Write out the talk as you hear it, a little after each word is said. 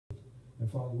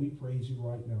And Father, we praise you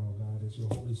right now, God, as your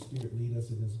Holy Spirit lead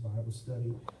us in this Bible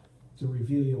study to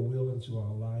reveal your will into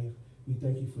our life. We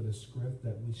thank you for the strength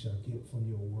that we shall get from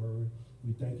your word.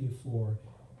 We thank you for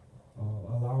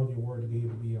allowing your word to be able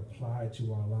to be applied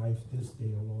to our life this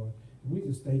day, oh Lord. And we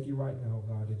just thank you right now,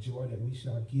 God, the joy that we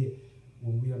shall get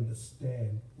when we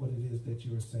understand what it is that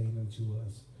you are saying unto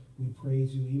us. We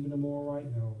praise you even more right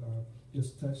now, God.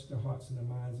 Just touch the hearts and the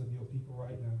minds of your people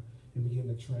right now and begin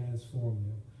to transform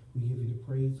them. We give you the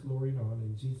praise, glory, and honor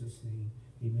in Jesus' name.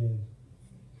 Amen.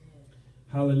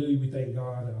 Hallelujah. We thank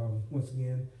God once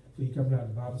again for you coming out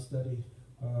to Bible study.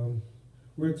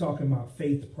 We're talking about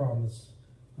faith promise.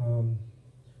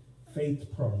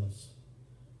 Faith promise.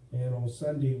 And on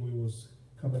Sunday we was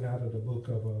coming out of the book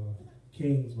of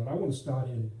Kings, but I want to start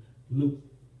in Luke,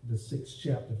 the 6th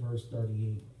chapter, verse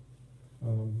 38,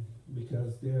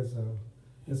 because there's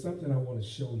something I want to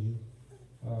show you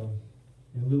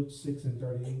in Luke 6 and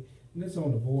 38, and it's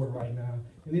on the board right now.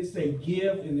 And it says,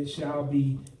 "Give, and it shall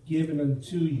be given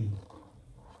unto you.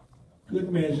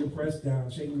 Good measure, pressed down,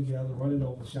 shaken together, running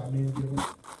over, shall men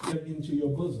give into your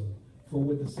bosom. For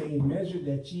with the same measure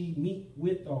that ye meet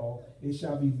withal, it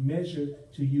shall be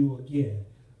measured to you again."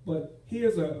 But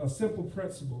here's a simple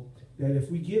principle that if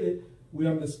we get it, we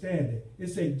understand it.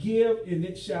 It says, "Give, and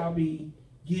it shall be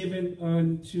given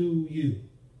unto you."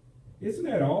 Isn't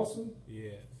that awesome?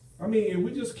 Yes. I mean, if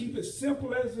we just keep it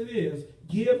simple as it is,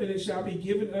 give, and it shall be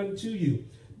given unto you.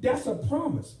 That's a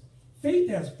promise. Faith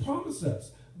has promised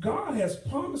us. God has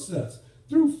promised us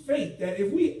through faith that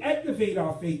if we activate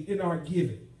our faith in our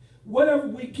giving, whatever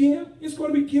we give, it's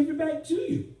going to be given back to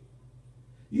you.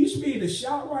 You should be able to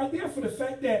shout right there for the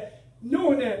fact that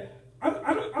knowing that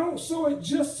I don't sow it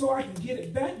just so I can get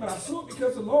it back, but I sow it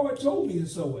because the Lord told me to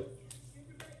sow it.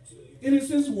 And it's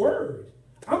his word.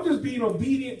 I'm just being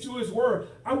obedient to his word.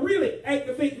 I'm really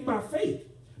activating my faith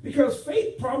because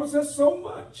faith promises us so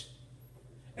much.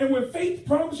 And when faith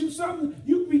promises you something,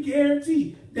 you can be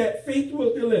guaranteed that faith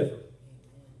will deliver.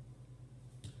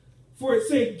 For it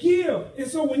said give. And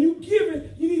so when you give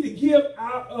it, you need to give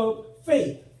out of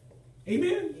faith.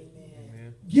 Amen?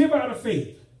 Amen. Give out of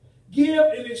faith. Give,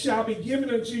 and it shall be given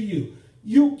unto you.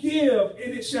 You give,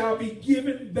 and it shall be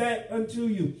given back unto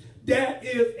you. That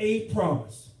is a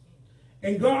promise.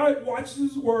 And God watches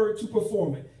his word to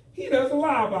perform it. He doesn't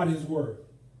lie about his word.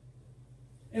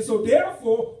 And so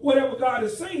therefore, whatever God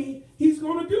is saying, he's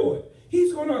going to do it.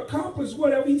 He's going to accomplish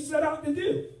whatever he set out to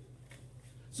do.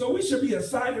 So we should be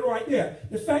excited right there.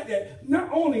 The fact that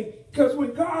not only, because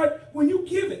when you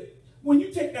give it, when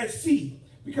you take that seed,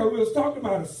 because we was talking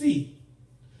about a seed,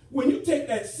 when you take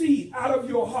that seed out of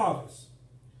your harvest,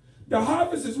 the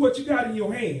harvest is what you got in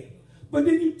your hand. But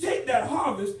then you take that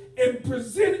harvest and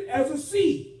present it as a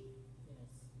seed.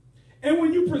 And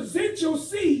when you present your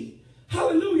seed,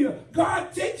 hallelujah,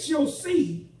 God takes your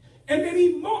seed and then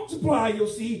he multiplies your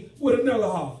seed with another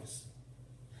harvest.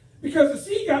 Because the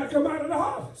seed got to come out of the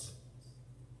harvest.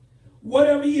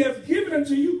 Whatever he has given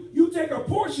unto you, you take a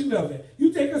portion of it.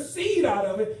 You take a seed out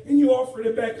of it and you offer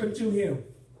it back unto him.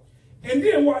 And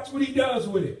then watch what he does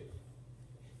with it.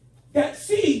 That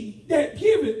seed, that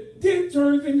given, then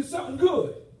turns into something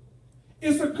good.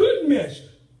 It's a good measure.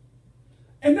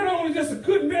 And not only just a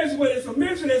good measure, but it's a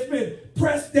measure that's been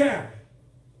pressed down.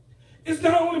 It's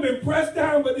not only been pressed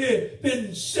down, but then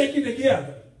been shaken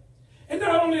together. And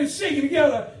not only is it shaken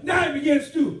together, now it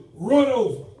begins to run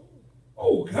over.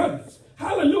 Oh, goodness.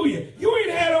 Hallelujah. You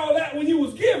ain't had all that when you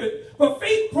was given, but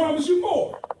faith promised you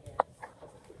more.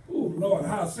 Oh, Lord,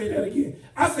 I'll say that again.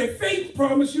 I said faith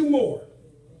promised you more.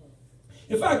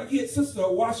 If I could get Sister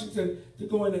Washington to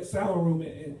go in that sound room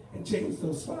and change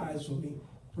those slides for me,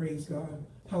 praise God.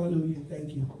 Hallelujah.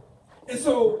 Thank you. And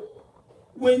so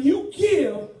when you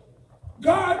give,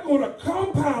 God going to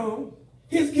compound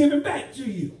his giving back to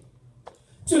you.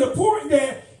 To the point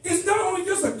that it's not only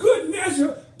just a good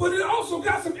measure, but it also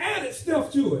got some added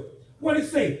stuff to it. What did it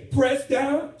say? Pressed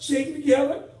down, shaken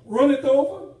together, runneth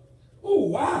over. Oh,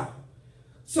 wow.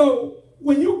 So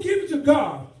when you give it to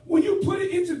God, when you put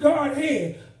it into God's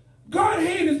hand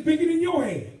is bigger than your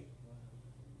hand.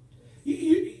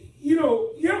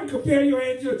 You ever compare your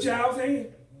hand to a child's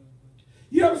hand?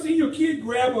 You ever seen your kid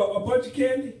grab a bunch of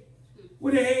candy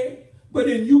with their hand, but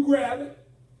then you grab it?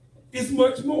 It's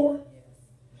much more.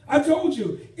 I told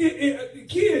you,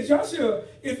 kids, y'all should,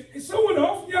 if someone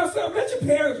offers y'all something, let your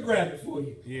parents grab it for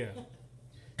you. Yeah.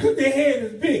 Because their hand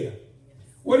is bigger.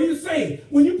 What are you saying?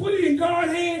 When you put it in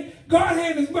God's hand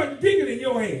is much bigger than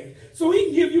your hand. So he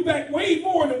can give you back way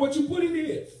more than what you put in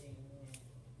his.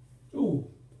 Ooh.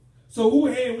 So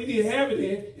whose hand we need to have it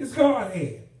in is God's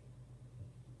hand.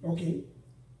 Okay.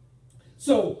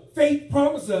 So faith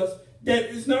promises us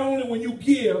that it's not only when you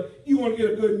give, you want to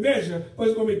get a good measure, but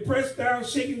it's going to be pressed down,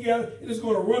 shaken together, and it's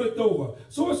going to run it over.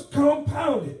 So it's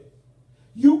compounded.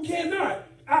 You cannot,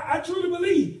 I truly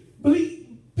believe,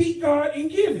 beat God in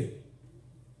giving.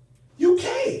 You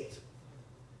can't.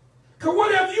 Because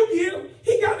whatever you give,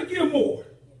 he got to give more.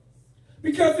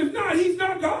 Because if not, he's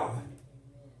not God.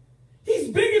 He's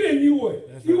bigger than you are.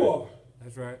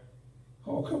 That's right.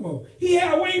 Oh, come on. He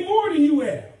had way more than you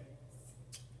have.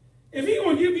 If he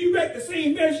going to give you back the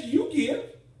same measure you give,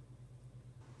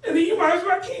 then you might as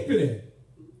well keep it in.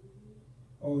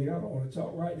 Oh, y'all don't want to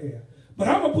talk right there. But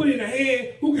I'm going to put it in a hand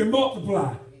who can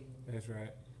multiply. That's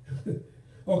right.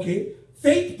 Okay.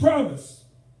 Faith promise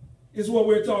is what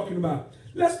we're talking about.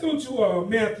 Let's go to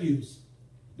Mathew,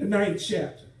 the 9th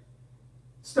chapter.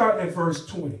 Starting at verse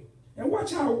 20. And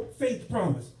watch how faith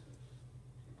promise.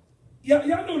 Y'all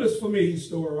know this familiar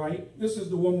story, right? This is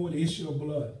the woman with the issue of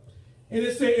blood. And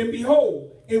it said, and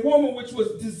behold, a woman which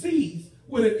was diseased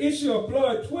with an issue of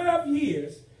blood 12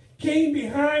 years came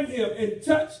behind him and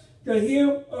touched the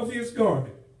hem of his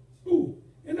garment. Ooh,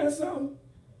 isn't that something?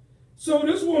 So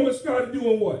this woman started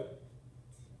doing what?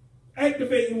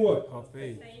 Activating what? Her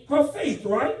faith. Her faith,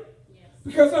 right? Yes.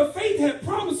 Because her faith had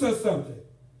promised her something.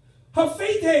 Her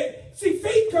faith had, see,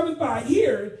 faith comes by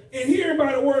hearing and hearing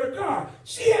by the word of God.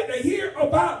 She had to hear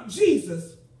about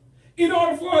Jesus in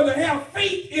order for her to have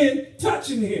faith in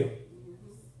touching him.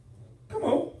 Come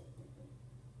on.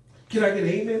 Can I get an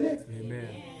amen there?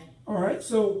 Amen. All right,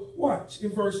 so watch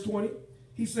in verse 20.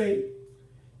 He said,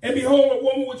 and behold, a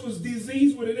woman which was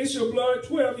diseased with an issue of blood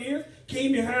 12 years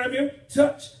came behind him,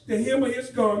 touched the hem of his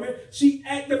garment. She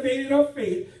activated her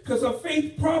faith because her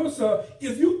faith promised her,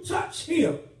 if you touch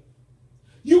him,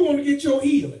 you're going to get your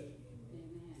healing.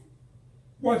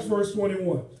 Watch verse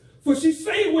 21. For she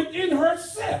said within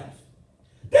herself,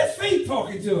 that's faith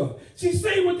talking to her. She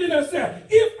said within herself,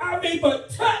 if I may but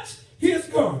touch his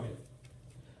garment,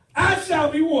 I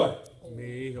shall be what?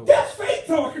 That's faith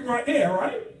talking right there,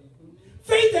 right?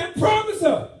 Faith that promised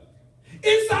her.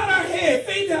 Inside her head,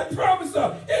 faith that promised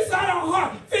her. Inside her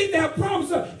heart, faith that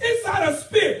promised her. Inside her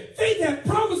spirit, faith that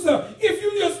promised her. If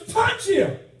you just touch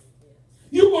him,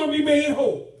 you're going to be made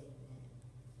whole.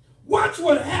 Watch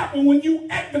what happens when you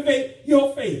activate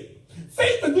your faith.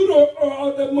 Faith to do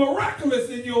the miraculous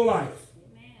in your life.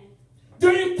 Amen.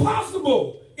 The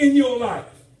impossible in your life.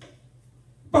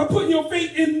 By putting your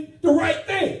faith in the right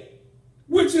thing,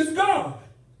 which is God.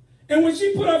 And when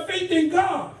she put her faith in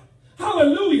God,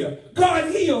 hallelujah, God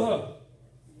healed her.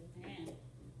 Amen.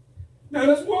 Now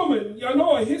this woman, y'all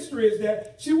know her history is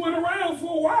that she went around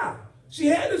for a while. She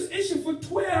had this issue for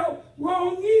 12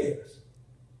 long years.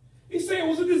 He said it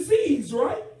was a disease,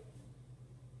 right?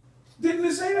 Didn't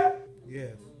it say that?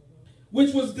 Yes.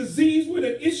 Which was disease with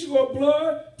an issue of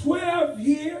blood, 12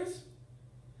 years.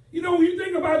 You know, when you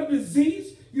think about a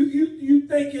disease, you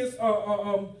think it's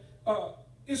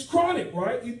chronic,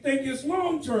 right? You think it's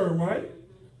long-term, right?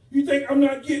 You think I'm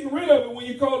not getting rid of it when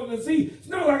you call it a disease. It's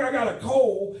not like I got a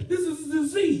cold. This is a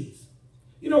disease.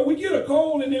 You know, we get a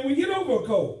cold and then we get over a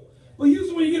cold. But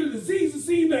usually when you get a disease, it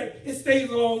seems like it stays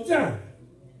a long time.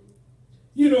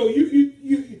 You know,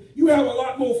 you have a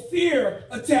lot more fear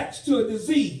attached to a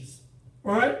disease,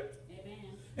 right? Amen.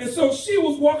 And so she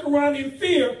was walking around in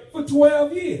fear for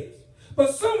 12 years.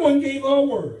 But someone gave her a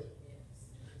word.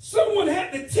 Someone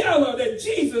had to tell her that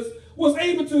Jesus was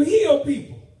able to heal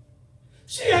people.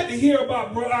 She had to hear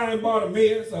about blind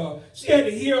Bartimaeus. She had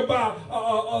to hear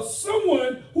about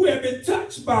someone who had been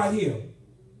touched by him.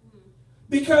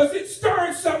 Because it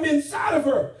stirred something inside of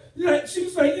her. She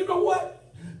was saying, you know what?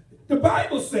 The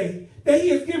Bible says that he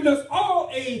has given us all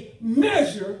a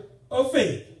measure of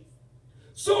faith.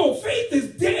 So faith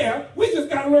is there. We just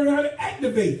got to learn how to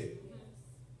activate it.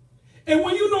 And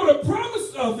when you know the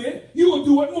promise of it, you will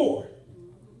do it more.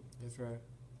 That's right.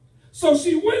 So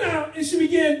she went out and she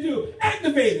began to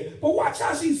activate it. But watch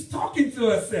how she's talking to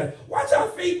herself. Watch how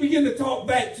faith began to talk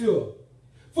back to her.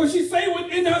 For she said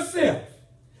within herself.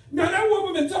 Now that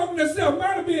woman been talking to herself,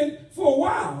 might have been for a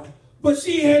while, but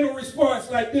she had no response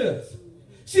like this.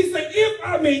 She said, if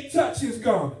I may touch his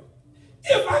garment,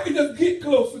 if I could just get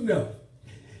close enough.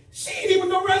 She didn't even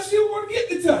know where she was going to get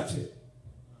to touch it.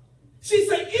 She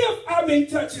said, if I may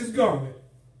touch his garment.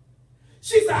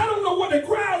 She said, I don't know what the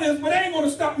crowd is, but they ain't going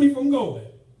to stop me from going.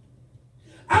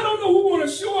 I don't know who's going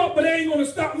to show up, but they ain't going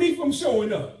to stop me from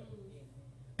showing up.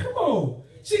 Come on.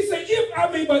 She said, if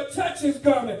I may but touch his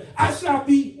garment, I shall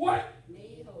be what?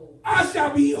 Made whole. I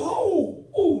shall be whole.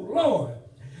 Oh, Lord.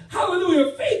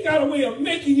 Hallelujah. Faith got a way of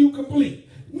making you complete,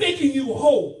 making you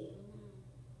whole.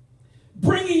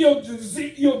 Bringing your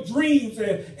dreams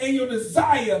and your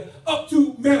desire up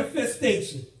to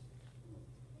manifestation.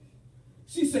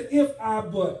 She said, if I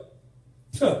but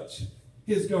touch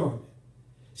his garment.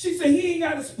 She said, he ain't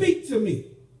got to speak to me.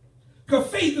 Because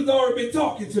faith has already been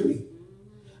talking to me.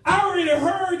 I already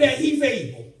heard that he's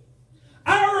able.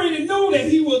 I already know that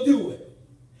he will do it.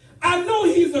 I know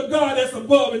he's a God that's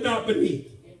above and not beneath.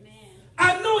 Amen.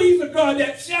 I know he's a God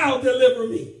that shall deliver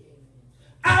me.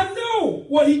 I know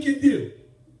what he can do.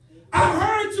 I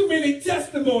heard too many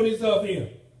testimonies of him.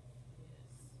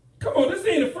 Come on, this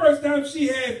ain't the first time she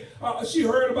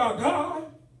heard about God.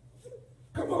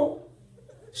 Come on.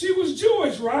 She was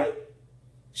Jewish, right?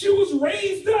 She was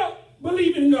raised up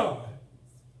believing in God.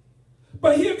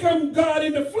 But here comes God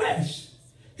in the flesh.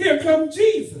 Here comes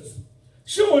Jesus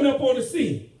showing up on the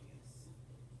scene.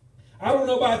 I don't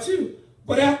know about you,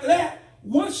 but after that,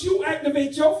 once you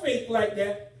activate your faith like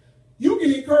that, you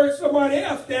can encourage somebody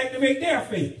else to activate their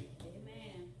faith.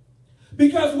 Amen.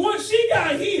 Because once she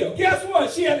got healed, guess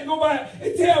what? She had to go by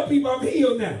and tell people, I'm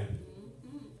healed now.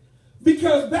 Mm-hmm.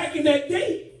 Because back in that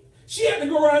day, she had to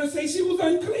go around and say she was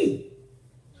unclean,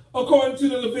 according to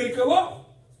the Levitical law.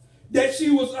 That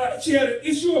she had an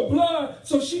issue of blood,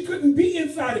 so she couldn't be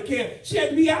inside the camp. She had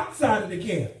to be outside of the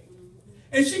camp.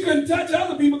 And she couldn't touch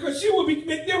other people because she would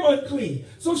make them unclean.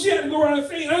 So she had to go around and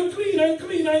say, unclean,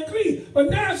 unclean, unclean. But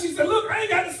now she said, look, I ain't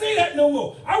got to say that no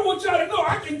more. I want y'all to know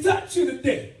I can touch you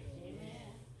today.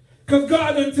 Because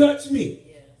God done touched me.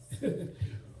 Yes.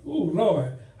 Oh,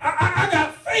 Lord. I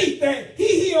got faith that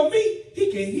he healed me.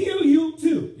 He can heal you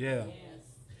too. Yeah. Yes.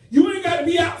 You ain't got to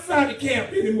be outside the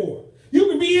camp anymore. You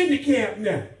can be in the camp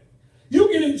now. You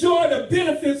can enjoy the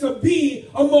benefits of being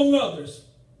among others.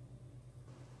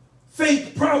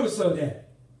 Faith promised her that.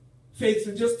 Faith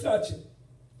said, just touch it.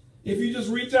 If you just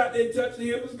reach out there and touch the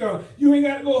hem, it's gone. You ain't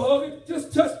got to go hug it.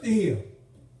 Just touch the hem.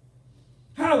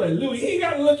 Hallelujah. He ain't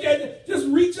got to look at it. Just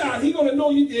reach out. He's going to know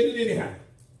you did it anyhow.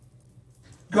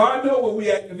 God knows when we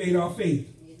activate our faith.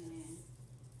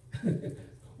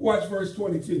 Watch verse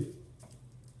 22.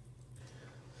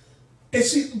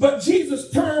 But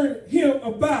Jesus turned him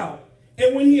about,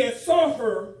 and when he had saw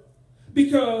her,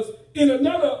 because in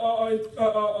another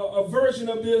version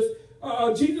of this,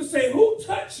 Jesus said, "Who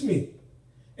touched me?"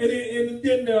 And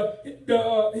then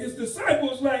his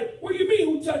disciples like, "What do you mean,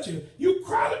 who touched you? You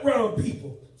crowded around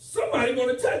people. Somebody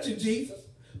going to touch you, Jesus."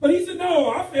 But he said, "No,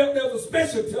 I felt there was a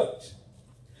special touch.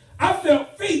 I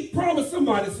felt faith promised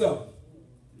somebody something.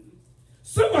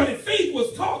 Somebody's faith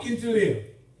was talking to them.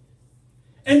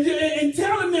 And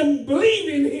telling them, believe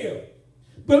in him.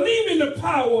 Believe in the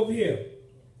power of him."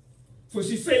 For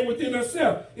she said within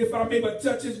herself, if I may but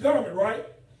touch his garment, right?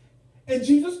 And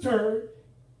Jesus turned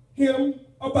him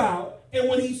about. And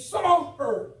when he saw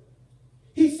her,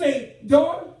 he said,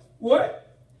 daughter,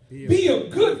 what? Be of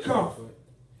good comfort.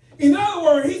 In other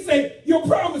words, he said, your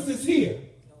promise is here.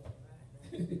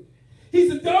 He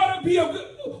said, daughter, be of good.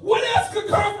 What else could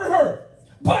comfort her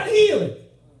but healing?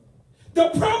 The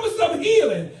promise of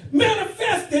healing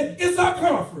manifested is our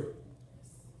comfort.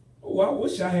 Oh, I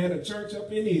wish I had a church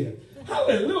up in here.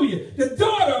 Hallelujah. The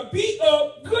daughter be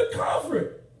of good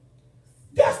comfort.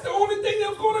 That's the only thing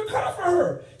that's going to comfort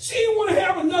her. She didn't want to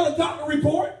have another doctor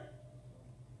report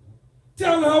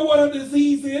telling her what her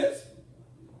disease is.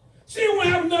 She didn't want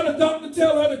to have another doctor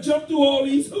tell her to jump through all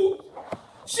these hoops.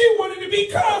 She wanted to be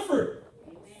comforted.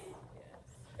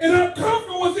 And her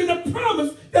comfort was in the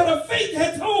promise that her faith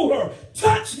had told her,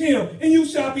 touch him and you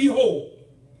shall be whole.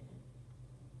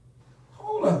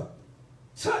 Hold up.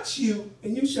 Touch you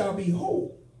and you shall be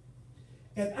whole.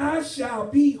 And I shall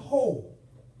be whole.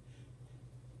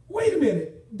 Wait a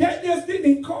minute. That just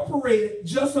didn't incorporate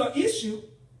just her issue.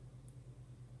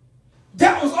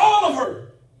 That was all of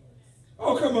her.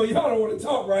 Oh, come on. Y'all don't want to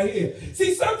talk right here.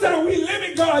 See, sometimes we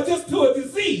limit God just to a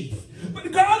disease.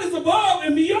 But God is above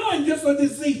and beyond just a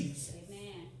disease.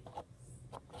 Amen.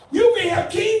 You may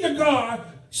have came to God.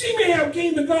 She may have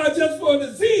came to God just for a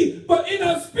disease. But in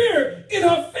her spirit, in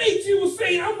her faith, she was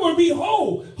saying, I'm going to be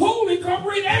whole. Whole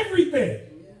incorporate everything.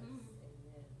 Mm-hmm.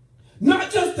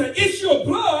 Not just the issue of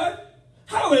blood.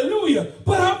 Hallelujah.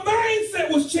 But her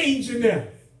mindset was changing now.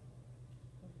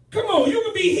 Come on. You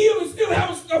can be healed and still have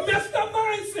a messed up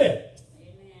mindset.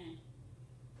 Amen.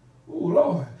 Oh,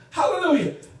 Lord.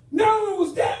 Hallelujah. Not only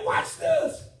was that, watch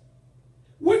this.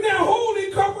 We're now whole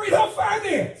incorporate her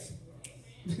finance.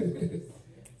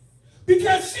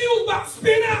 Because she was about to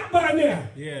spin out by now.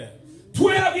 Yeah.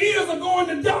 12 years of going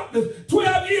to doctors.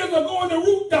 12 years of going to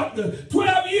root doctors.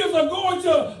 12 years of going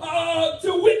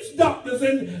to witch doctors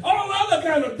and all other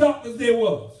kind of doctors there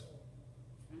was.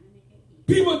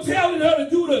 People telling her to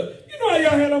do you know how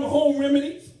y'all had them home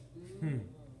remedies?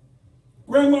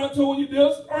 Grandma told you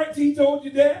this. Auntie told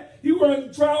you that. You were going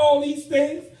to try all these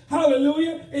things.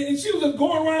 Hallelujah. And she was just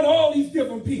going around to all these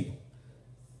different people.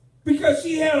 Because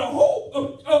she had a hope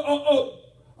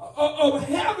of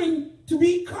having to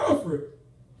be comforted.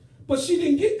 But she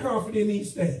didn't get comfort in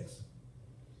these things.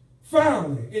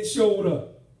 Finally, it showed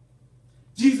up.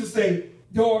 Jesus said,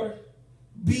 daughter,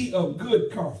 be of good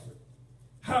comfort.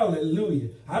 Hallelujah.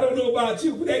 I don't know about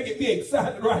you, but that gets me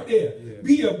excited right there. Yeah.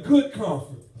 Be of good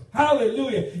comfort.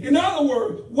 Hallelujah. In other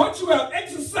words, what you have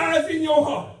exercised in your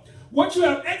heart, what you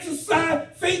have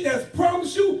exercised, faith has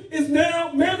promised you, is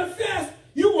now manifest.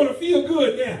 You want to feel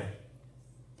good now.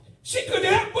 She couldn't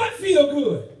help but feel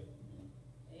good.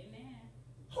 Amen.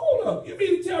 Hold up. You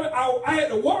mean to tell me I had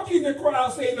to walk in the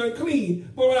crowd saying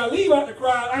unclean, but when I leave out the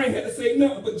crowd, I ain't had to say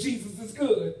nothing but Jesus is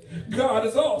good. God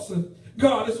is awesome.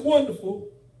 God is wonderful.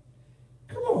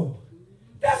 Come on.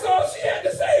 That's all she had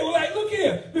to say. Well, like, look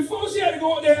here. Before she had to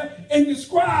go out there and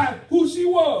describe who she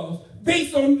was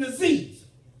based on the disease.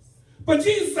 But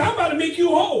Jesus said, I'm about to make you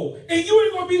whole. And you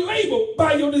ain't going to be labeled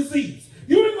by your disease.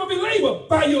 You ain't going to be labeled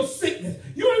by your sickness.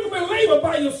 You ain't going to be labeled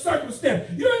by your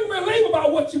circumstance. You ain't going to be labeled by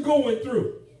what you're going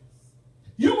through.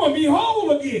 You're going to be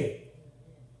whole again.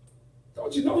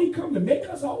 Don't you know he come to make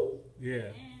us whole? Yeah.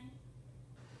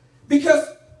 Because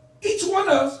each one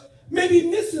of us may be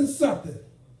missing something.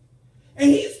 And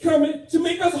he's coming to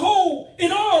make us whole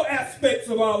in all aspects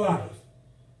of our life.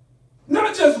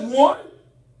 Not just one.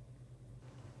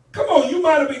 Come on, you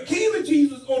might have been came to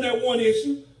Jesus on that one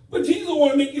issue, but Jesus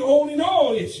want to make you whole in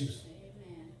all issues.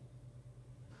 Amen.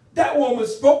 That woman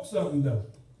spoke something, though.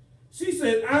 She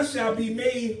said, I shall be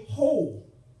made whole.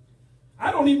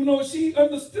 I don't even know if she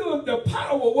understood the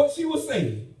power of what she was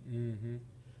saying. Mm-hmm.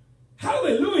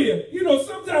 Hallelujah. You know,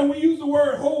 sometimes when you use the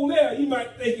word whole there, you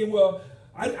might think, well,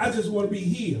 I just want to be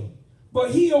healed.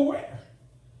 But heal where?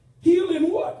 Heal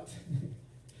in what?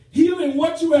 Heal in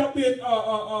what you have been,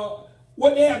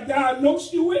 what they have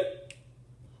diagnosed you with?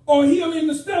 Or heal in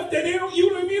the stuff that you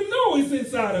don't even know is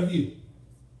inside of you?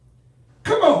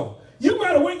 Come on. You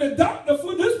might have went to the doctor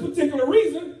for this particular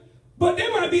reason, but there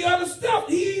might be other stuff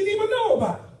he didn't even know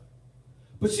about.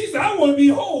 But she said, I want to be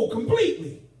whole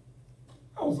completely.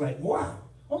 I was like, wow.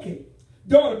 Okay.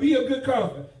 Daughter, be of good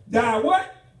comfort. Thy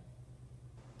what?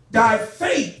 Thy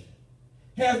faith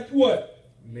has what?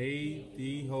 Made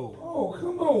thee whole. Oh,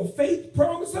 come on. Faith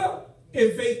promise up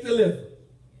and faith deliver.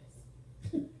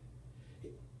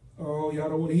 Oh, y'all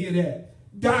don't want to hear that.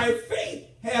 Thy faith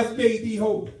has made thee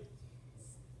whole.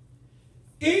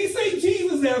 He didn't say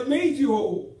Jesus has made you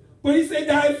whole, but he said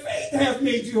thy faith has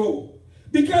made you whole.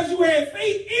 Because you had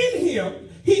faith in him,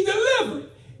 he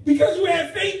delivered. Because you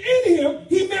had faith in him,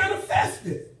 he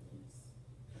manifested.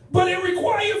 But it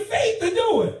required faith to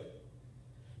do it.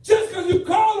 Just because you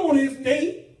call on his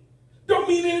name, don't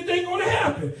mean anything going to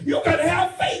happen. You got to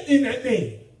have faith in that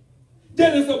name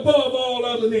that is above all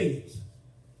other names,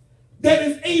 that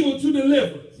is able to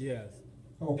deliver. Yes.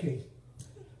 Okay.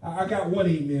 I got one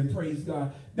amen, praise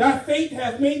God. Thy faith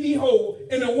has made thee whole.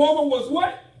 And the woman was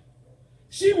what?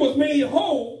 She was made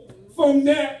whole from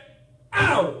that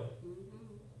hour.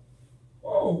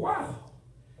 Oh, wow.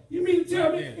 You mean to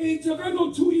tell me it took,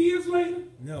 2 years later?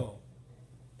 No.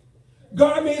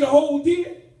 God made a whole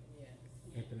deal?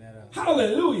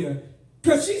 Hallelujah.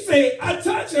 Because she said, I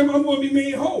touch him, I'm going to be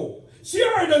made whole. She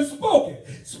already done spoken.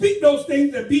 Speak those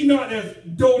things that be not as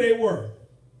though they were.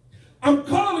 I'm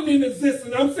calling in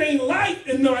existence. I'm saying life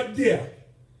and not death.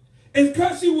 And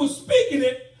because she was speaking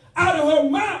it, out of her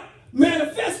mouth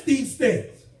manifest these things.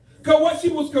 Because what she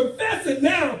was confessing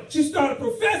now, she started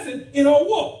professing in her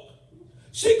walk.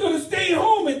 She could have stayed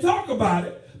home and talk about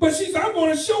it, but she said, I'm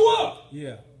going to show up.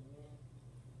 Yeah.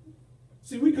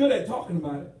 See, we're good at talking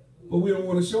about it, but we don't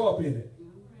want to show up in it.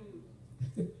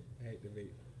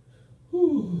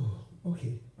 Whew.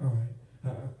 Okay, all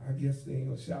right. I guess they ain't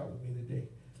going to shout with me today.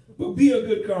 But be of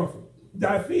good comfort.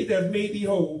 Thy faith has made thee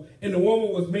whole, and the woman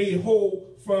was made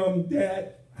whole from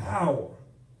that hour.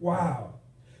 Wow.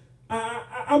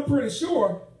 I'm pretty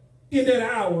sure in that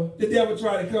hour, the devil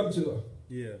tried to come to her.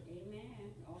 Yeah.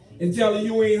 And tell her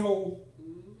you ain't whole.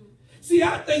 See,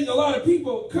 I think a lot of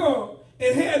people come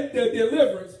and had their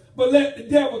deliverance, but let the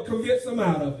devil convince them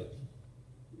out of it.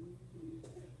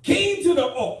 Came to the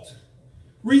altar.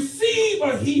 Receive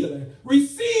a healing.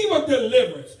 Receive a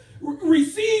deliverance.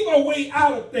 Receive a way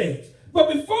out of things.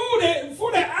 But before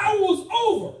that hour was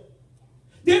over,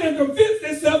 they done convinced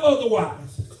themselves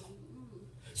otherwise.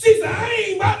 She said, I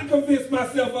ain't about to convince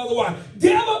myself otherwise.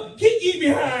 Devil, get ye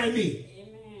behind me.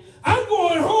 Amen. I'm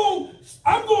going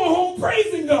home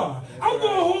praising God. I'm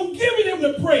going home giving him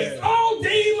the praise all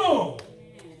day long.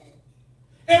 Amen.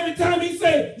 Every time he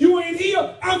said, you ain't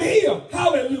here, I'm here.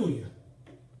 Hallelujah.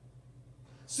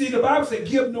 See, the Bible said,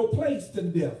 give no place to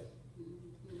the devil.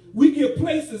 We give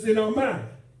places in our mind.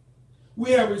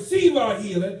 We have received our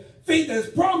healing. Faith has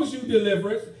promised you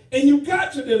deliverance, and you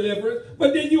got your deliverance,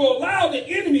 but then you allow the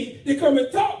enemy to come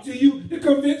and talk to you to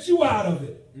convince you out of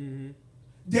it. Mm-hmm.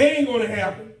 That ain't going to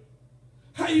happen.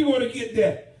 How you going to get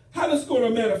that? How that's going to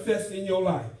manifest in your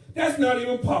life? That's not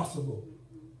even possible.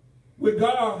 With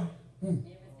God,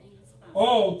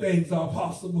 all things are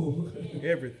possible.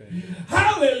 Everything.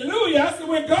 Hallelujah. I said,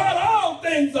 with God, all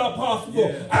things are possible.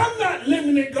 Yeah. I'm not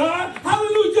limiting God.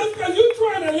 Hallelujah. Just because you're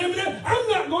trying to limit it, I'm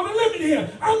not going to limit him.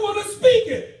 I'm going to speak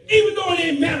it. Even though it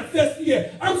ain't manifested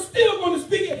yet, I'm still going to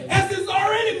speak it as it's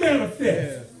already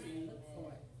manifested.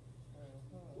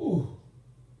 Yeah. Ooh,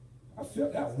 I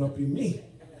felt that one up in me.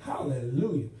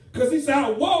 Hallelujah. Because he said, I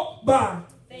walk by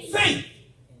faith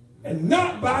and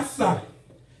not by sight.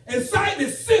 And sight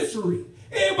is sensory.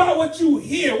 It ain't about what you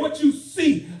hear, what you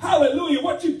see. Hallelujah.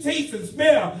 What you taste and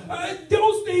smell.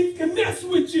 Those things can mess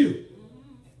with you.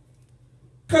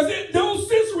 Because those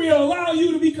sensory allow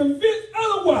you to be convinced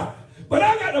otherwise. But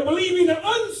I got to believe in the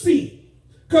unseen.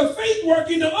 Because faith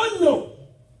works in the unknown.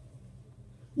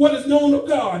 What is known of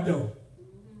God, though.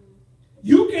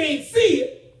 You can't see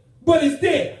it, but it's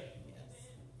there.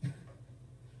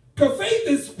 Because faith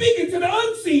is speaking to the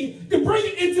unseen to bring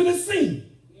it into the seen.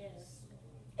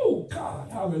 Oh,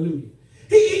 God, hallelujah.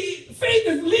 Faith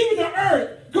is leaving the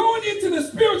earth, going into the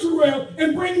spiritual realm,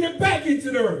 and bringing it back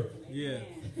into the earth. Yeah.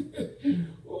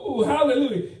 Oh,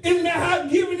 hallelujah. Isn't that how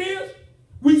giving is?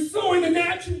 We sow in the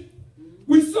natural.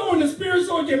 We sow in the spirit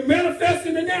so it can manifest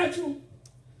in the natural.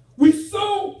 We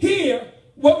sow here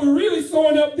what we're really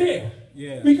sowing up there.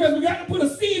 Yeah. Because we got to put a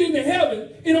seed in the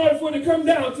heaven in order for it to come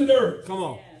down to the earth. Come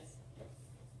on.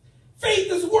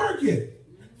 Faith is working.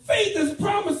 Faith has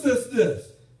promised us this.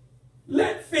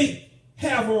 Let faith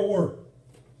have her work.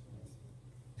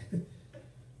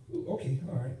 Okay,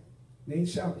 all right. They ain't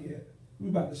shouting yet. We're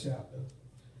about to shout,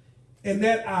 though. In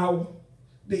that hour,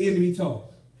 the enemy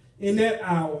talks. In that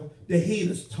hour, the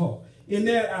haters talk. In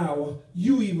that hour,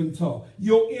 you even talk.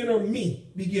 Your inner me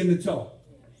begin to talk.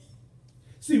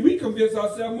 See, we convince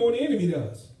ourselves more than the enemy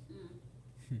does.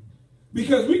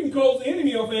 Because we can close the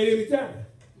enemy off at any time.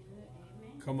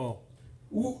 Come on.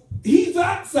 He's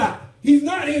outside. He's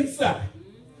not inside.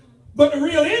 But the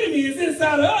real enemy is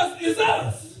inside of us, is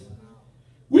us.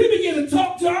 We begin to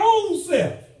talk to our own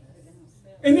self.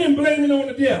 And then blame it on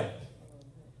the devil.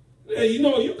 You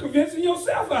know, you're convincing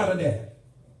yourself out of that.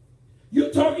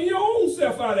 You're talking your own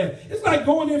self out of that. It's like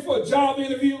going in for a job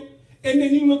interview, and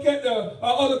then you look at the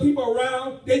other people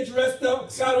around, they dressed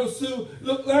up, got on a suit,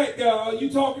 look like you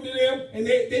talking to them, and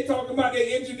they talking about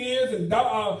their engineers and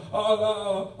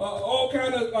all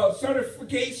kind of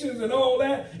certifications and all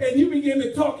that, and you begin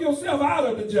to talk yourself out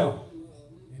of the job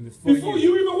before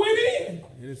you even went in.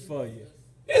 It is for you.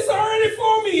 It's already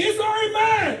for me. It's already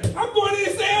mine. I'm going in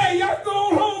and say, hey, y'all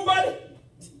going home, buddy.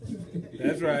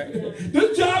 That's right.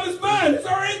 This job is mine. It's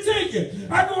already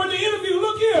taken. I go in the interview.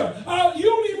 Look here. You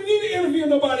don't even need to interview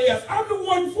nobody else. I'm the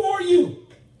one for you.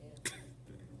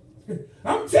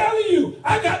 I'm telling you,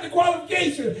 I got the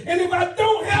qualification. And if I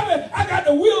don't have it, I got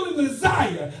the will and the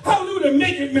desire. Hallelujah, to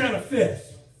make it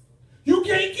manifest. You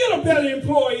can't get a better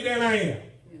employee than I am.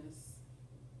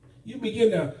 You begin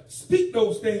to speak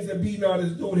those things that be not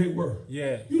as though they were.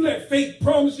 Yeah. You let faith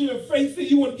promise you, and faith say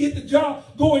you want to get the job,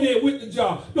 go in there with the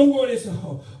job. Don't go in there and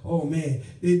say, oh man,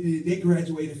 they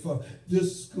graduated from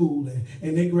this school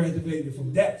and they graduated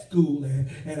from that school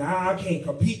and I can't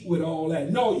compete with all that.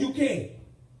 No, you can't.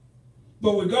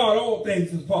 But with God, all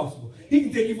things is possible. He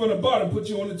can take you from the bottom and put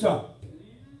you on the top.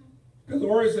 Because the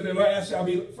word said the last shall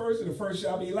be first and the first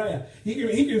shall be last. He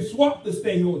can swap this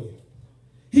thing on you.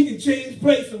 He can change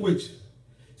places with you.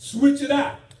 Switch it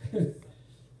out.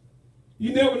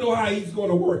 You never know how he's going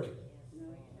to work it.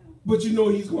 But you know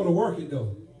he's going to work it,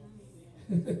 though.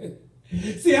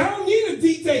 See, I don't need the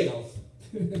details.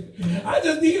 I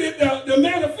just need it to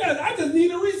manifest. I just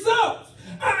need the results.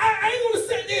 I ain't going to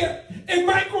sit there and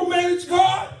micromanage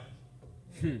God.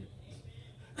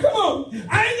 Come on.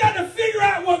 I ain't got to figure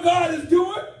out what God is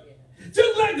doing.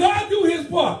 Just let God do his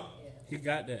part. He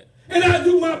got that. And I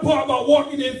do my part by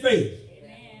walking in faith.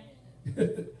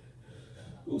 Amen.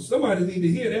 Ooh, somebody need to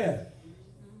hear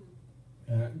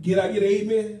that. Get an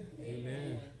amen?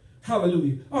 Amen.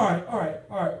 Hallelujah. All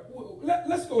right.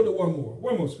 Let's go to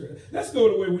one more scripture. Let's go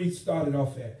to where we started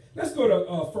off at. Let's go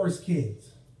to 1 Kings,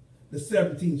 the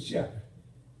 17th chapter.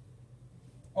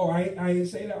 Oh, I ain't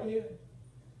say that one yet?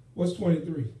 What's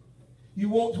 23? You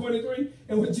want 23?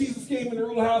 And when Jesus came in the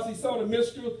ruler house, he saw the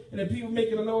minstrel and the people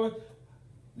making a noise.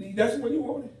 That's what you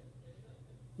wanted?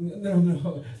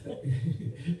 No.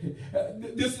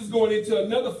 This is going into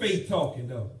another faith talking,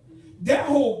 though. That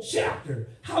whole chapter,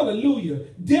 hallelujah,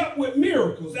 dealt with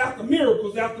miracles after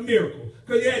miracles after miracle.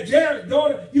 Because you had Jairus'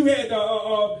 daughter, you had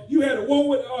the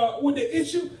one with the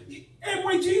issue.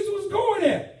 Everywhere Jesus was going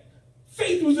at,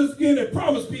 faith was just getting to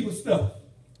promise people stuff.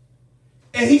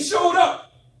 And he showed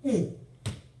up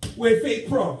where faith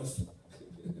promised.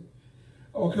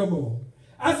 Oh, come on.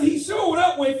 I said he showed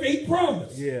up where faith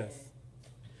promised. Yes.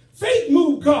 Faith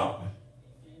moved God.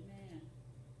 Amen.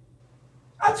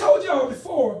 I told y'all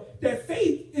before that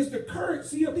faith is the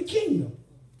currency of the kingdom.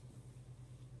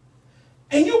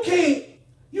 And you can't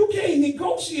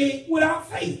negotiate without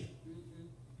faith.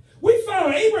 We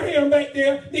found Abraham back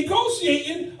there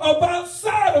negotiating about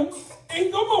Sodom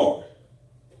and Gomorrah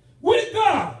with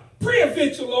God.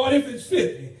 Pre-adventure, Lord, if it's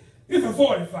 50, if it's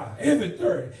 45, if it's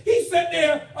 30. He sat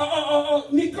there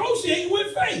negotiating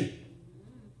with faith.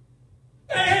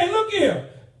 And look here,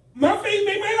 my faith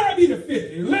may not be the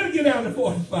 50. Let it get down to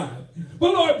 45.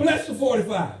 But Lord, bless the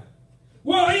 45.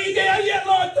 Well, he ain't there yet,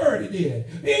 Lord, 30 then.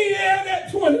 He ain't there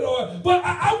yet, 20, Lord. But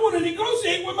I want to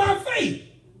negotiate with my faith.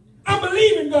 I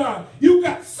believe in God. You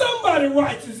got somebody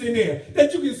righteous in there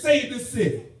that you can save this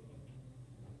city.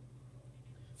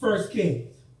 1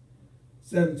 Kings,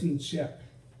 17th chapter,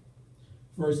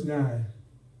 verse 9.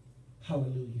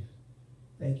 Hallelujah.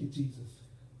 Thank you, Jesus.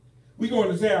 We're going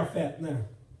to Zarephath now.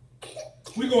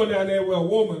 We're going down there where a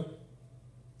woman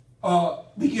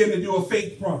began to do a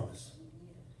faith promise.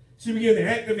 She began to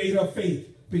activate her faith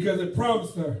because it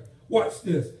promised her. Watch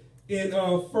this. In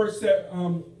 1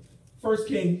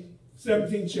 Kings,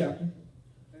 17th chapter,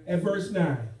 at verse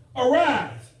 9.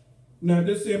 Arise. Now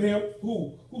this is him.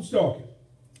 Who's talking?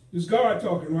 This God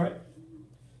talking, right?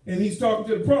 And he's talking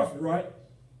to the prophet, right?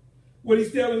 What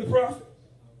he's telling the prophet?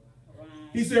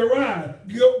 He said, arise,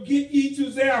 go get ye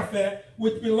to Zarephath,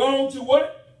 which belong to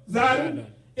what? Zidon,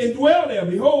 and dwell there.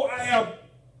 Behold, I have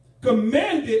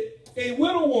commanded a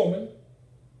widow woman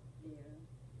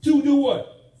to do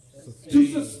what? To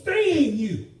sustain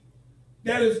you.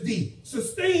 That is deep.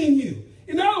 Sustain you.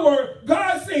 In other words,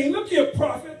 God's saying, look here,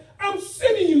 prophet, I'm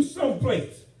sending you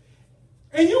someplace.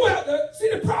 And you have to, see,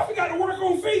 the prophet got to work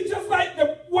on faith just like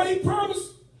what he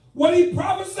promised, what he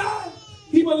prophesied.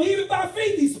 He believed it by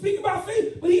faith. He speaks by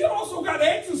faith. But he also got to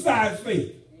exercise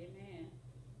faith.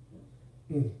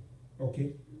 Amen.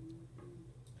 Okay.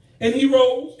 And he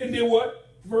rose and did what?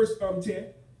 Verse 10.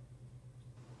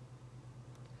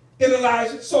 And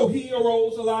Elijah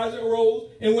arose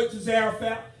and went to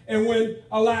Zarephath. And when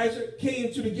Elijah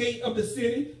came to the gate of the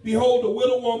city, behold, a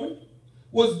widow woman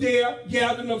was there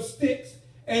gathering of sticks.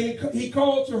 And he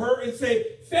called to her and said,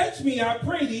 fetch me, I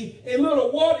pray thee, a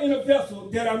little water in a vessel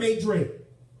that I may drink.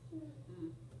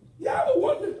 Y'all ever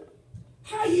wonder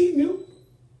how he knew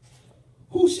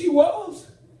who she was?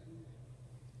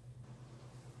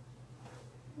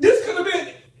 This could have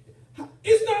been,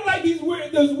 it's not like this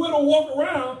widow walk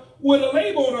around with a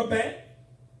label on her back.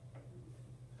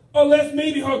 Unless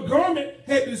maybe her garment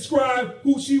had described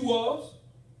who she was.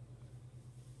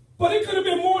 But it could have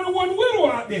been more than one widow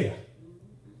out there.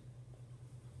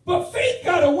 But faith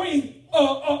got a way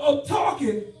of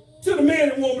talking to the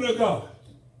man and woman of God.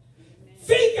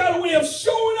 Faith got a way of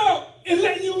showing up and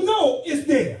letting you know it's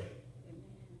there.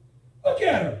 Look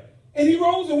at her. And he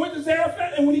rose and went to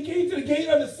Zarephath, and when he came to the gate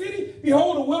of the city,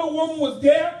 behold, a widow woman was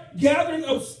there, gathering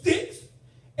of sticks.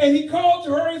 And he called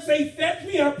to her and said, fetch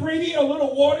me, I pray thee, a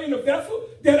little water in a vessel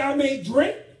that I may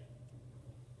drink.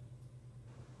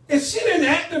 If she didn't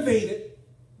activate it,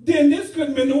 then this couldn't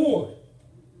have been the one.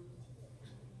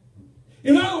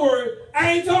 In other words,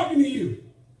 I ain't talking to you.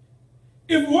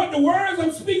 If what the words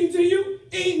I'm speaking to you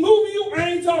ain't moving you,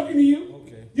 I ain't talking to you.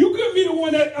 Okay. You couldn't be the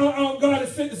one that God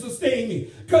has sent to sustain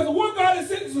me. Because the one God has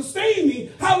sent to sustain me,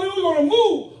 how are we going to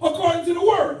move according to the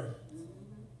word?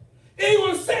 Ain't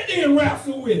going to sit there and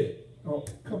wrestle with it. Oh,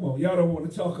 come on. Y'all don't want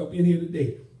to talk up in here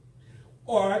today.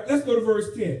 All right, let's go to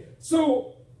verse 10.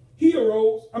 So he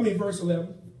arose, verse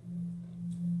 11.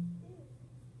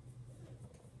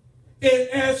 And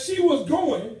as she was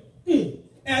going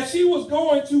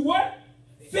to what?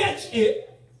 Fetch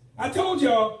it. I told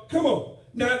y'all, come on.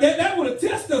 Now, that would have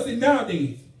tested us in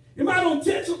nowadays. It might not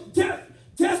test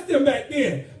them back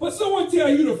then. But someone tell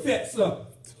you to fetch something.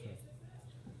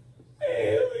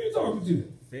 Hey, who are you talking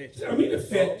to? Fetch. Tell me to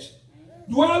fetch.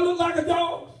 Do I look like a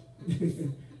dog?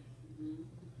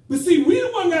 But see,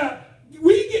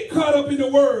 we get caught up in the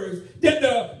words that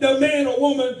the man or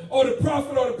woman or the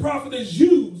prophetess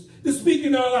use to speak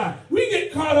in our life. We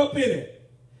get caught up in it.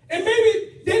 And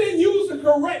maybe they didn't use the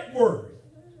correct word.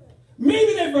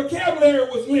 Maybe their vocabulary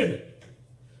was limited.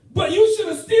 But you should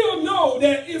have still know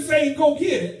that it ain't go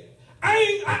get it.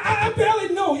 I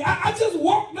barely know you. I just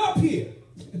walked up here.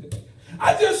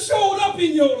 I just showed up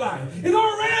in your life. And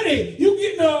already you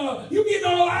getting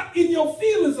all out in your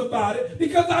feelings about it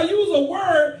because I used a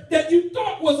word that you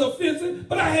thought was offensive,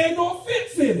 but I had no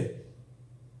offense in it.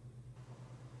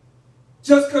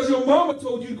 Just because your mama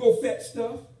told you to go fetch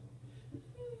stuff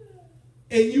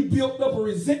and you built up a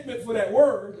resentment for that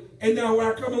word, and now when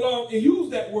I come along and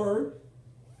use that word,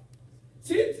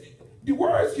 see, the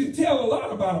words can tell a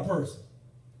lot about a person,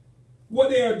 what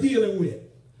they are dealing with.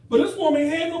 But this woman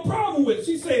had no problem with it.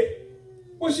 She said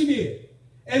what she did.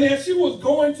 And as she was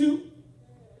going to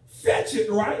fetch it,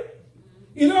 right?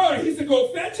 You know, he said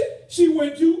go fetch it. She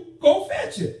went to go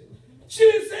fetch it. She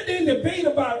didn't sit there and debate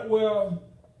about, well,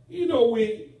 you know,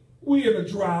 we in a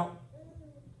drought.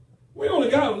 We only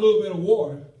got a little bit of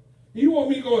water. You want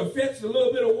me to go and fetch a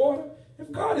little bit of water?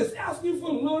 If God is asking you for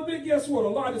a little bit, guess what? A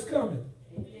lot is coming.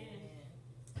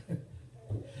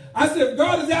 I said, if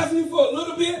God is asking you for a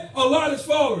little bit, a lot is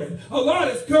following. A lot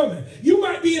is coming. You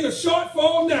might be in a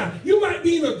shortfall now. You might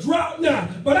be in a drought now.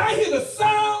 But I hear the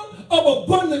sound of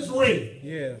abundance rain.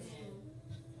 Yes.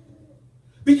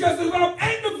 Because if I'm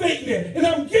activating it and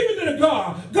I'm giving it to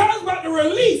God, God's about to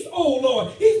release, oh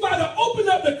Lord. He's about to open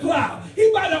up the cloud. He's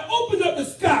about to open up the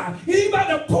sky. And he's about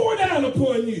to pour down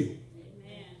upon you.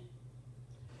 Amen.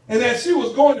 And as she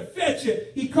was going to fetch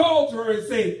it, he called her and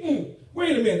said,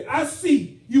 wait a minute, I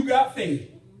see you got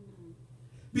faith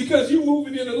because you're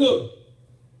moving in a little.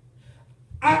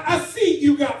 I see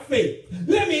you got faith.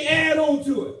 Let me add on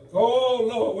to it. Oh,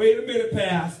 Lord, wait a minute,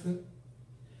 Pastor.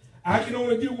 I can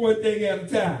only do one thing at a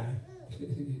time.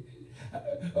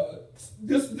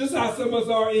 This is how some of us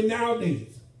are in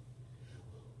nowadays.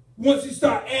 Once you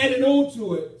start adding on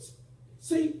to it,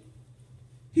 see,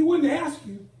 he wouldn't ask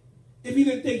you if he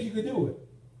didn't think you could do it.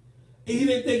 And he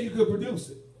didn't think you could produce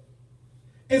it.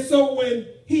 And so when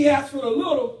he asked for the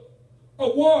little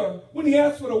of water, when he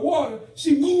asked for the water,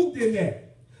 she moved in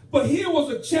that. But here was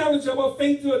a challenge of her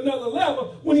faith to another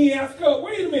level when he asked her,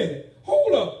 wait a minute,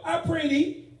 hold up, I pray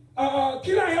thee,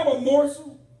 can I have a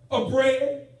morsel of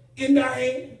bread in thy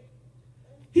hand?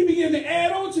 He began to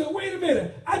add on to it, wait a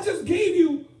minute, I just gave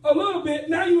you a little bit,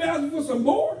 now you asking for some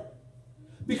more?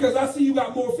 Because I see you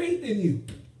got more faith in you.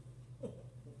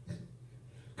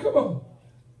 Come on.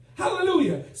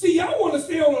 Hallelujah. See, y'all want to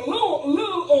stay on a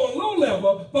low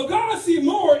level, but God sees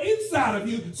more inside of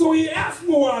you, so he asks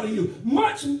more out of you.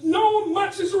 Much known,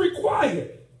 much is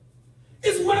required.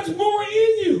 It's much more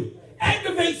in you.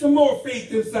 Activate some more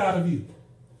faith inside of you.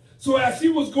 So as she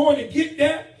was going to get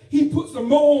that, he put some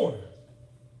more on her.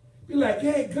 Be like,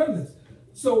 hey, goodness.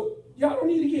 So y'all don't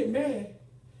need to get mad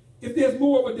if there's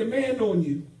more of a demand on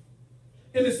you.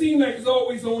 And it seems like it's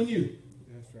always on you.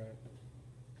 That's right.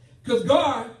 Because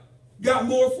God got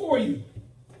more for you.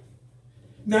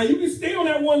 Now you can stay on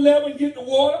that one level and get the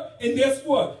water, and guess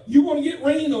what? You're going to get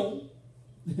rain on.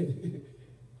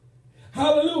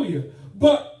 Hallelujah.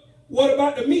 But what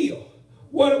about the meal?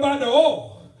 What about the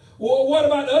oil? Well, what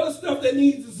about the other stuff that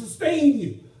needs to sustain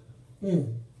you?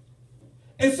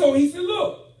 And so he said,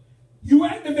 look, you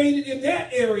activated in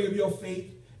that area of your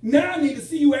faith. Now I need to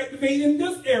see you activate in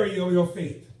this area of your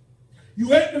faith.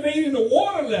 You activated in the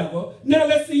water level. Now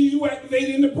let's see you activate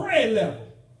in the bread level.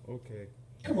 Okay.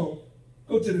 Come on.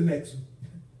 Go to the next one.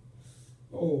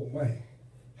 Oh, man.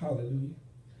 Hallelujah.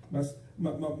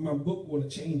 My book will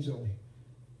change on me.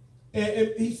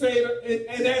 And he said,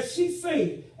 and as she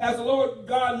said, as the Lord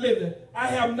God liveth, I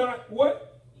have not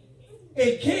what?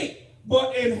 A cake,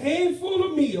 but a handful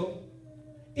of meal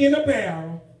in a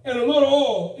barrel and a little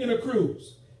oil in a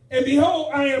cruse. And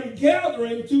behold, I am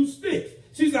gathering 2 sticks.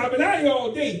 She said, I've been out here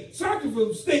all day searching for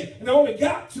some sticks, and I only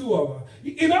got 2 of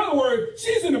them. In other words,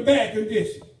 she's in a bad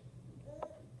condition.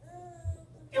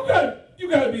 You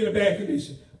gotta be in a bad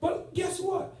condition. But guess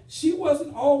what? She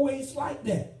wasn't always like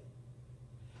that.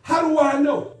 How do I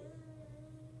know?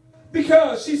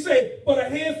 Because she said, but a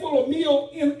handful of meal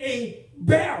in a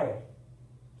barrel.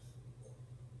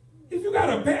 If you got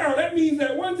a barrel, that means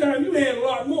that one time you had a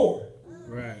lot more.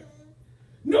 Right.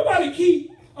 Nobody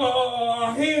keep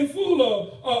a handful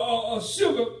of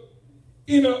sugar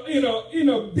in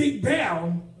a big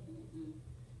barrel.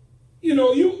 You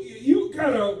know, you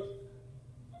kind of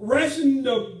ration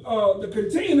the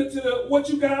container to what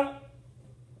you got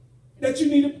that you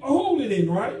need to hold it in,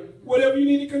 right? Whatever you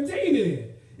need to contain it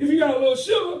in. If you got a little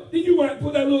sugar, then you might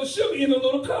put that little sugar in a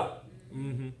little cup.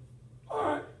 Mm-hmm. All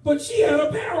right. But she had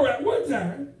a barrel at one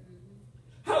time.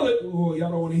 Oh,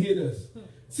 y'all don't want to hear this.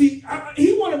 See,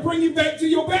 he want to bring you back to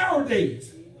your barrel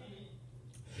days.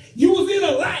 You was in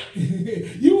a light.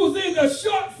 You was in a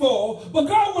shortfall, but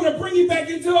God want to bring you back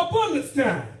into abundance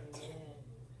time.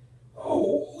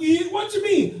 Oh, what you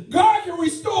mean? God can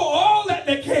restore all that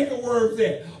the cankerworms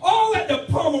at, all that the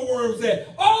palmer worms at,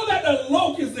 all that the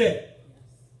locusts at.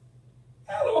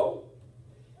 Hello.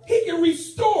 He can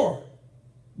restore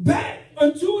back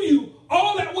unto you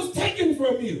all that was taken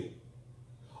from you.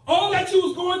 All that you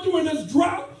was going through in this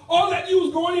drought, all that you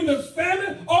was going in this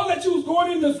famine, all that you was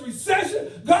going in this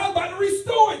recession, God's about to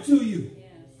restore it to you. Yes.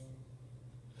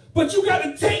 But you got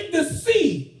to take the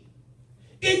seed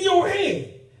in your hand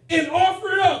and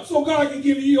offer it up so God can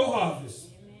give you your harvest.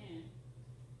 Amen.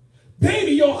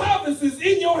 Baby, your harvest is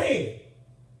in your hand.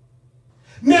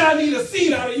 Now I need a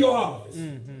seed out of your harvest.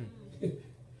 Mm-hmm.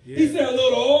 Yeah. He said, a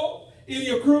little oil in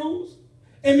your cruse.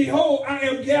 And behold, I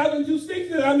am gathering 2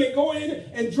 sticks that I may go in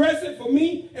and dress it for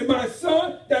me and my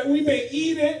son, that we may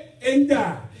eat it and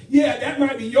die. Yeah, that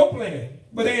might be your plan,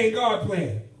 but it ain't God's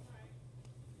plan.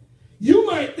 You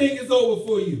might think it's over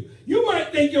for you. You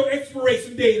might think your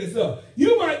expiration date is up.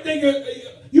 You might think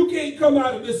you can't come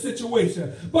out of this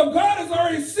situation. But God has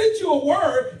already sent you a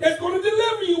word that's going to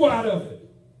deliver you out of it.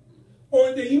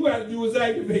 Only thing you got to do is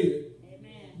activate it.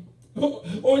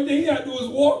 Only thing you got to do is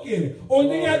walk in it. Only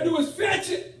thing you got to do is fetch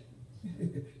it.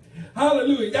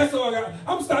 Hallelujah. That's all I got. I'm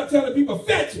going to start telling people,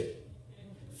 fetch it.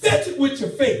 Fetch it with your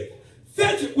faith.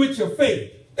 Fetch it with your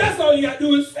faith. That's all you got to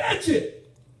do is fetch it.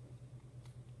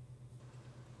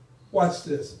 Watch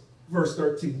this. Verse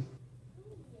 13.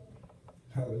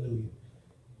 Hallelujah.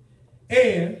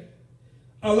 And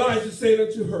Elijah said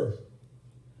unto her,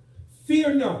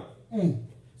 fear not.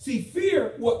 See,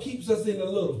 fear what keeps us in the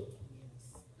little.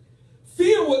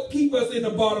 Fear what keeps us in the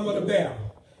bottom of the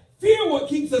barrel. Fear what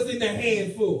keeps us in the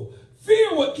handful.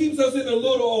 Fear what keeps us in the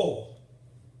little oil.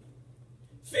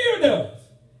 Fear does.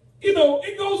 You know,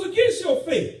 it goes against your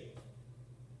faith.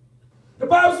 The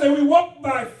Bible says we walk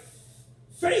by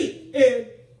faith and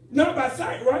not by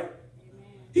sight, right? Amen.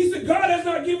 He said God has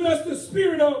not given us the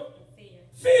spirit of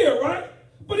fear, right?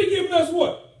 But He's given us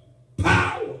what?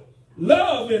 Power,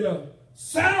 love, and a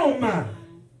sound mind.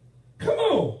 Come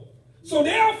on. So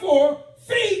therefore,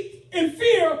 faith and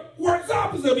fear works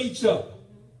opposite of each other.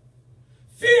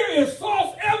 Fear is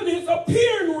false evidence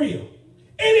appearing real.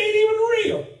 It ain't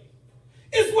even real.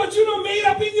 It's what you done made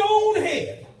up in your own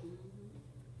head.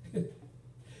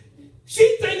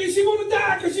 She thinking she want to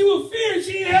die because she was fearing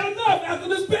she ain't had enough after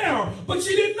this barrel. But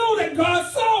she didn't know that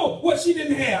God saw what she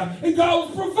didn't have. And God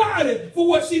was providing for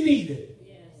what she needed.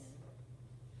 Yes.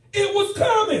 It was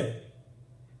coming.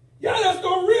 Y'all just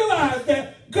going to realize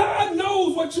that God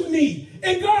knows what you need.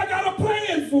 And God got a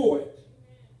plan for it.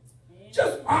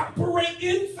 Just operate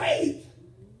in faith.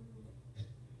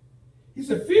 He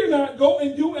said, fear not, go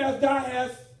and do as thou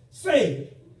hast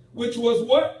said. Which was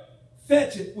what?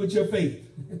 Fetch it with your faith.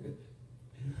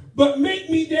 But make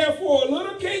me therefore a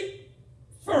little cake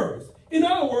first. In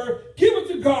other words, give it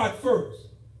to God first.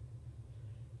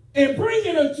 And bring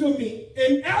it unto me,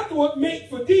 and afterward make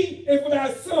for thee and for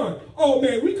thy son. Oh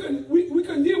man, we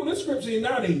couldn't deal with this scripture in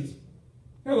nowadays.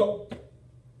 Hello.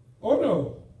 Oh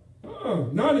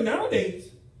no. Not in nowadays.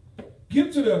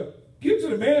 Give to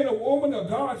the man or woman of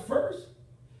God first.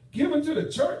 Give it to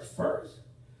the church first.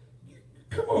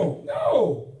 Come on.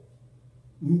 No.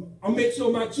 I'll make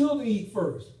sure my children eat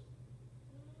first.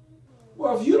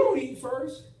 Well, if you don't eat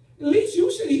first, at least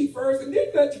you should eat first and then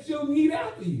let your children eat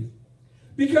after you.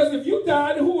 Because if you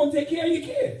die, then who will take care of your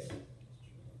kids?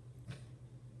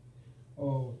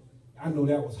 Oh, I know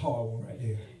that was a hard one right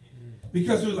there.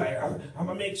 Because you're like, I'm going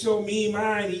to make sure me and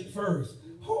mine eat first.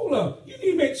 Hold up. You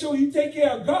need to make sure you take care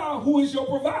of God, who is your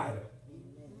provider.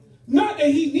 Not that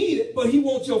He need it, but He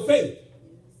wants your faith.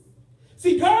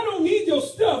 See, God don't need your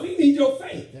stuff. He needs your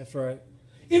faith. That's right.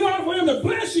 In order for Him to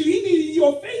bless you, He needed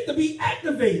your faith to be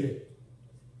activated.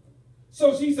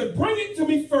 So she said, bring it to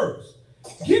me first.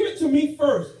 Give it to me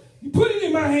first. You put it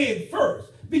in my hand first.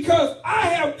 Because I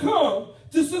have come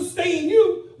to sustain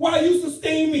you while you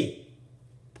sustain me.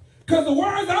 Because the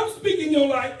words I'm speaking in your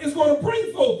life is going to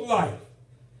bring forth life.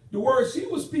 The words she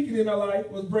was speaking in her life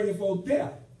was bringing forth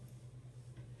death.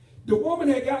 The woman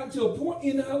had gotten to a point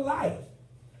in her life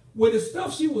where the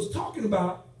stuff she was talking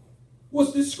about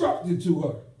was disruptive to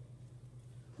her.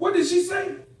 What did she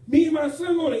say? Me and my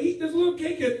son going to eat this little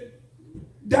cake and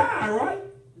die, right?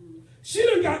 She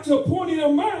done got to a point in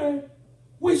her mind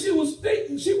where she was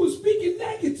speaking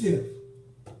negative.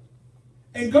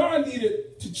 And God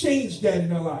needed to change that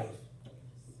in her life.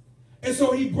 And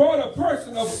so He brought a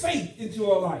person of faith into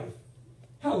her life.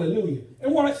 Hallelujah.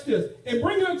 And watch this. And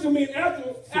bring it unto me, and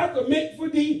after make for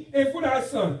thee and for thy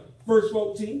son. Verse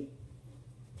 14.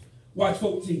 Watch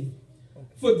 14.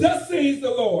 For thus says the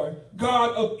Lord,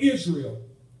 God of Israel,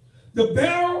 the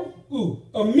barrel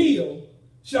of meal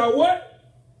shall what?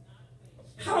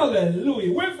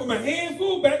 Hallelujah. Went from a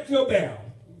handful back to a barrel.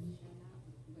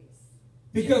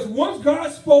 Because once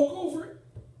God spoke over it,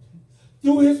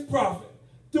 through his prophet,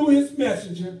 through his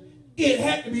messenger, it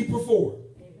had to be performed.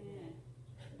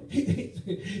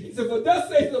 He said, for thus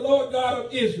says the Lord God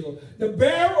of Israel, the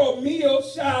barrel of meal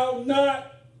shall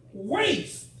not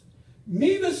waste,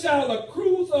 neither shall the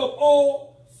cruse of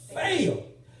oil fail.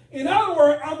 In other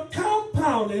words, I'm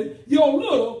compounding your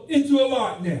little into a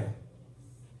lot now.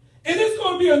 And it's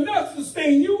going to be enough to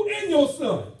sustain you and your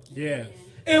son. Yeah.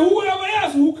 And whoever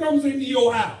else who comes into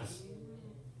your house.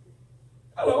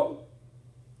 Hello.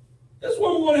 This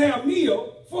woman going to have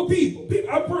meal for people.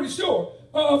 I'm pretty sure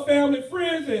her family,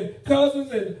 friends, and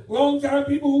cousins, and longtime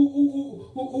people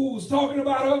who was talking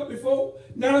about her before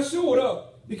now showed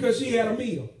up because she had a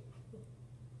meal.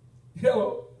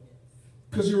 Hello.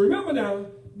 Because you remember now,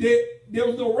 there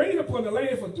was no rain upon the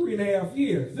land for 3.5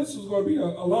 years. This was going to be a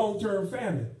long-term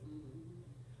famine.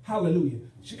 Hallelujah.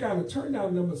 She kind of turned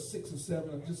down number 6 and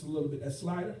 7 just a little bit. That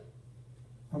slider.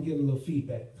 I'm getting a little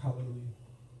feedback. Hallelujah.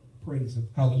 Praise him.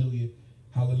 Hallelujah.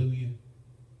 Hallelujah.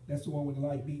 That's the one with the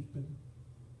light beeping.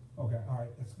 Okay. All right.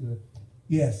 That's good.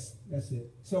 Yes. That's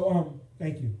it. So,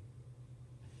 thank you.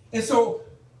 And so,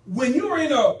 when you're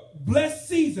in a blessed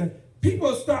season,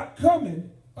 people start coming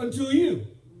unto you.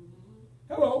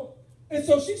 Hello. And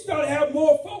so she started having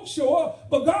more folks show up.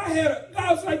 But God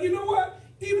was like, you know what?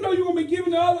 Even though you're going to be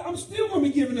giving to others, I'm still going to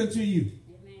be giving unto you.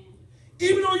 Amen.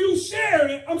 Even though you share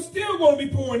it, I'm still going to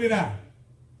be pouring it out.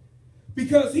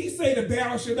 Because he said the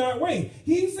barrel should not wait.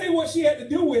 He didn't say what she had to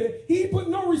do with it. He put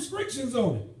no restrictions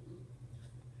on it.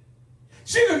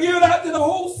 She could give it out to the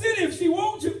whole city if she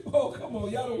wants to. Oh, come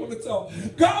on. Y'all don't want to talk.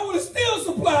 God would have still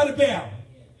supplied the barrel.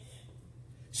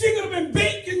 She could have been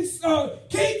baking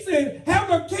cakes and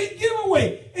having a cake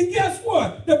giveaway. And guess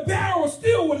what? The barrel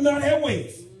still would not have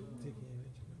waste.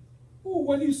 Ooh,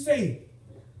 what do you say?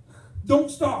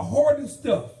 Don't start hoarding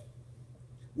stuff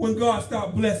when God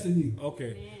starts blessing you.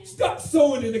 Okay. Stop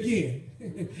sowing it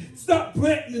again. Stop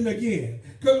planting it again.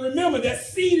 Because remember, that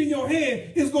seed in your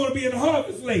hand is going to be in the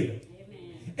harvest later.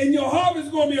 Amen. And your harvest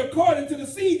is going to be according to the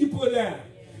seed you put out. Yeah.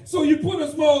 So you put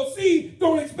a small seed,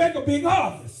 don't expect a big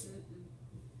harvest.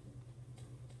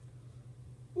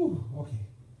 Ooh, okay.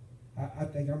 I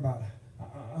think I'm about,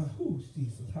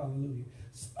 Jesus, hallelujah.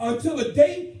 Until the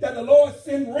day that the Lord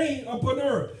send rain upon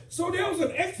earth. So there was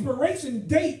an expiration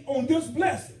date on this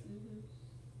blessing.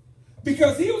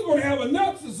 Because he was going to have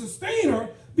enough to sustain her.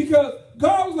 Because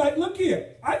God was like, look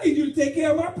here, I need you to take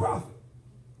care of my prophet.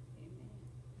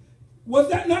 Was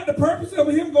that not the purpose of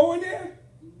him going there?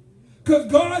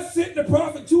 Because God sent the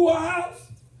prophet to our house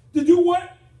to do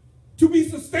what? To be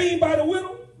sustained by the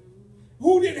widow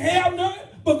who didn't have none,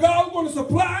 but God was going to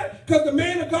supply because the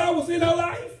man of God was in her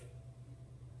life.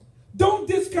 Don't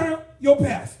discount your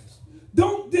pastors.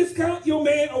 Don't discount your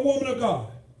man or woman of God.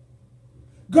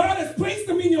 God has placed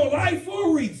them in your life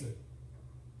for a reason.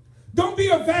 Don't be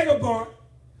a vagabond.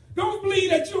 Don't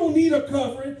believe that you don't need a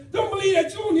covering. Don't believe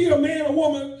that you don't need a man or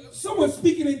woman, someone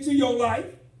speaking into your life.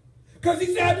 Because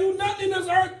he said, I do nothing in this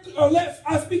earth unless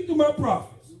I speak to my prophets.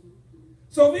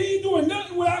 So if he ain't doing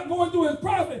nothing without going through his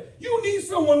prophet, you need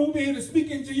someone who will be able to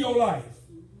speak into your life.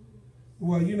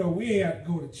 Well, you know, we ain't have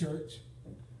to go to church.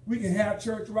 We can have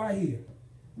church right here.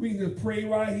 We can just pray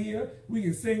right here. We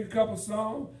can sing a couple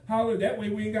songs. Holler. That way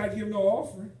we ain't got to give no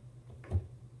offering.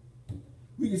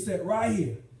 We can sit right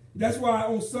here. That's why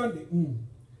on Sunday,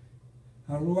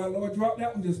 I don't know why the Lord dropped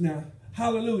that one just now.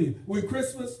 Hallelujah. When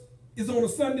Christmas is on a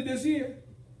Sunday this year,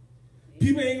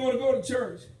 people ain't going to go to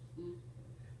church.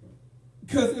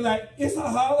 Because they're like, it's a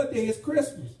holiday, it's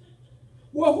Christmas.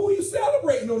 Well, who are you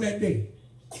celebrating on that day?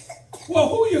 Well,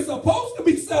 who you're supposed to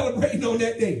be celebrating on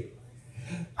that day?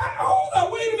 Hold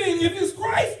on, wait a minute. If it's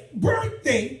Christ's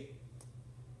birthday,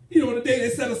 you know, the day they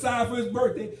set aside for his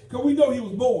birthday, because we know he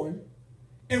was born,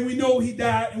 and we know he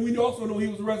died, and we also know he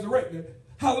was resurrected.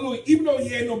 Hallelujah. Even though he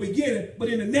had no beginning, but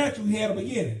in the natural he had a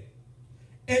beginning.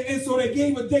 And so they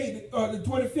gave a date, the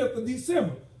 25th of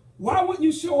December. Why wouldn't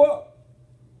you show up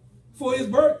for his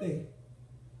birthday?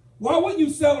 Why wouldn't you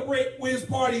celebrate where his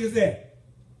party is at?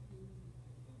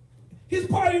 His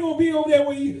party gonna be over there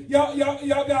where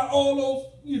y'all got all those,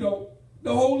 you know,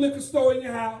 the whole liquor store in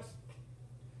your house,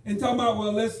 and talking about,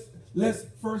 well, let's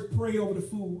first pray over the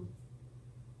food,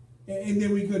 and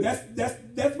then we could.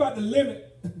 That's about the limit.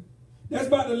 That's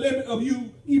about the limit of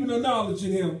you even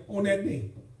acknowledging him on that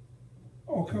day.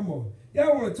 Oh, come on,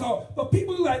 y'all want to talk, but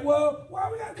people are like, well,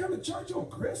 why we gotta come to church on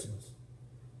Christmas?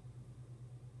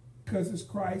 Because it's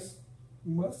Christ's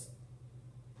must.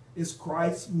 It's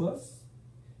Christ must.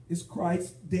 It's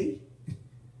Christ's day.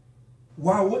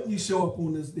 Why wouldn't you show up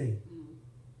on this day?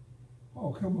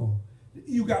 Oh, come on.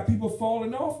 You got people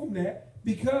falling off from that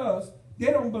because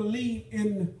they don't believe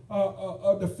in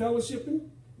the fellowshipping.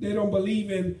 They don't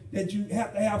believe in that you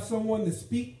have to have someone to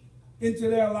speak into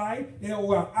their life.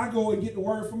 Well, I go and get the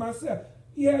word for myself.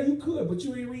 Yeah, you could, but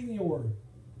you ain't reading your word.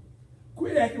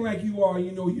 Quit acting like you are,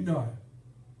 you know you're not.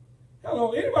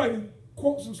 Hello, anybody can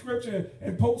quote some scripture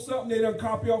and post something they done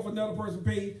copy off another person's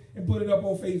page and put it up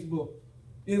on Facebook,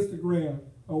 Instagram,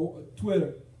 or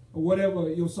Twitter, or whatever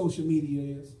your social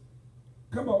media is.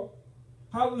 Come on.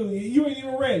 Hallelujah. You ain't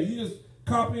even ready. You just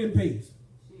copy and paste.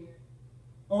 Share.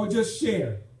 Or just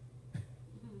share.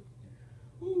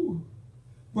 Ooh.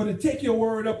 But to take your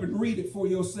word up and read it for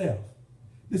yourself.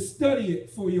 To study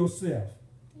it for yourself.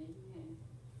 Amen.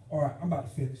 All right, I'm about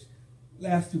to finish.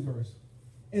 Last two verses.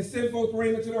 And send forth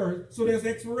rain into the earth. So there's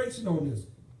expiration on this.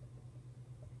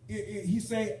 He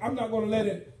say, I'm not going to let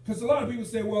it, because a lot of people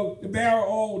say, well, the barrel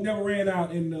oil never ran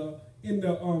out and the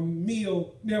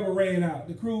meal never ran out.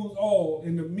 The cruise oil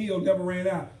and the meal never ran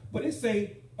out. But it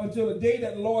say, until the day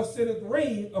that the Lord sendeth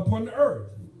rain upon the earth.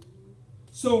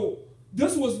 So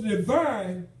this was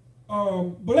divine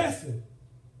blessing.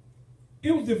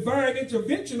 It was divine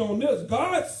intervention on this.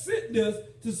 God sent this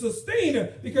to sustain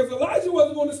her because Elijah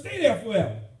wasn't going to stay there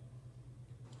forever.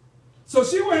 So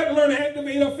she would have to learn to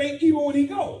activate her faith even when he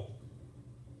goes.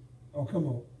 Oh, come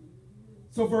on.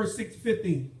 So verse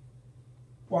 6-15.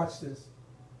 Watch this.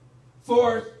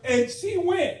 And she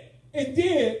went and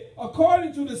did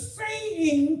according to the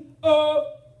saying of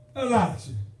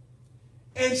Elijah.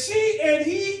 And she and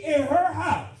he in her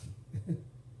house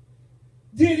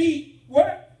did eat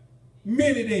what?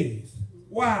 Many days.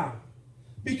 Wow.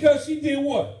 Because she did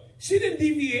what? She didn't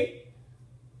deviate.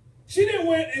 She didn't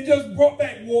went and just brought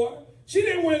back water. She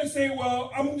didn't went and say,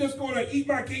 well, I'm just going to eat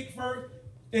my cake first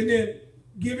and then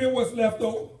give him what's left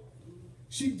over.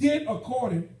 She did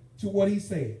according to what he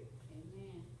said.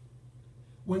 Amen.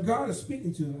 When God is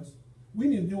speaking to us, we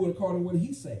need to do it according to what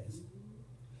he says.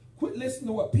 Quit listening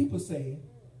to what people say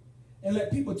and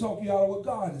let people talk you out of what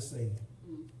God is saying.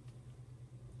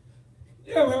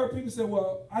 You ever heard people say,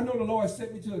 well, I know the Lord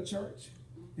sent me to a church.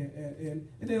 And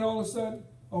then all of a sudden,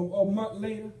 a month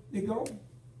later, they're gone.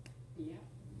 Yeah.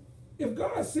 If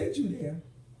God sent you there,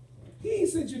 he ain't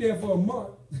sent you there for a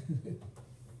month.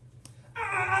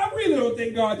 I really don't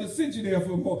think God just sent you there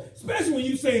for a month. Especially when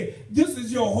you say, this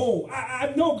is your home.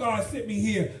 I know God sent me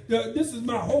here. This is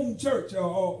my home church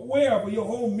or wherever, your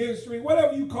home ministry,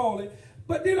 whatever you call it.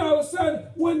 But then all of a sudden,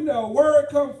 when the word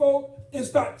comes forth and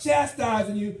start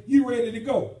chastising you, you ready to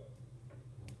go.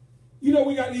 You know,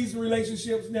 we got these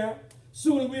relationships now.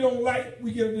 Soon as we don't like it,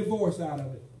 we get a divorce out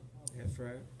of it. That's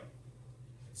right.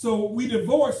 So we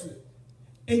divorce it.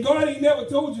 And God ain't never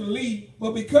told you to leave,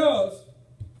 but because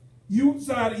you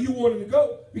decided you wanted to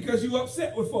go, because you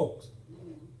upset with folks.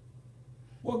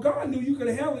 Well, God knew you could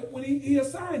handle it when he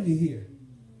assigned you here.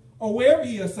 Or wherever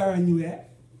he assigned you at.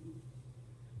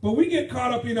 But we get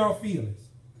caught up in our feelings.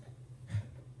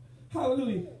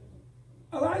 Hallelujah.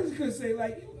 Elijah could say,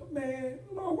 like, man,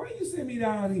 Lord, why you send me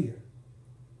down here?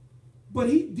 But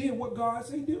he did what God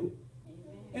said do.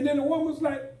 Amen. And then the woman was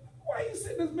like, why you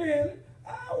send this man?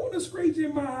 I want to screech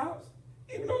in my house.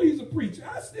 Even though he's a preacher,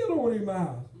 I still don't want him in my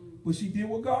house. But she did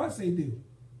what God said do.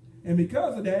 And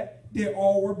because of that, they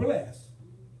all were blessed.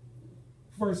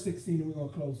 Verse 16, and we're going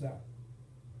to close out.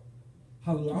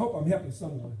 Hallelujah. I hope I'm helping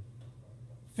someone.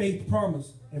 Faith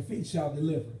promised, and faith shall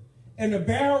deliver. And the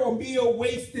barrel of meal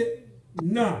wasted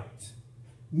not.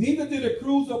 Neither did the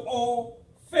cruse of oil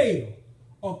fail,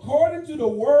 according to the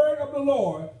word of the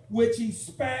Lord, which he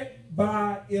spake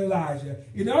by Elijah.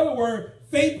 In other words,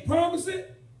 faith promised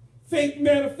it, faith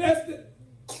manifested,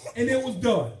 and it was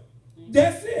done.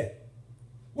 That's it.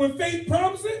 When faith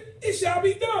promises it, it shall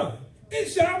be done. It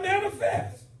shall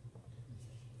manifest.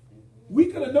 We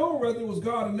could have known whether it was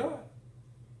God or not.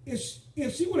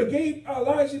 If she would have gave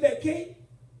Elijah that cake,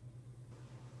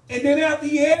 and then after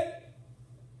he had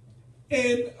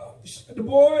and the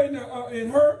boy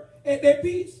and her at that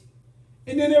peace,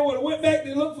 and then they would have went back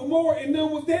to look for more and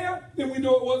none was there, then we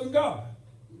know it wasn't God.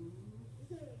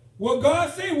 What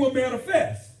God said will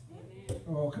manifest.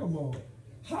 Oh, come on.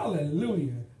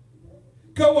 Hallelujah.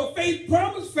 Because what faith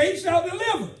promised, faith shall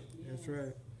deliver. That's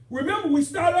right. Remember, we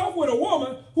started off with a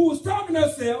woman who was talking to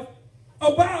herself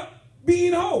about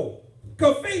being whole.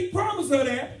 Because faith promised her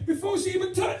that before she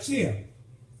even touched him.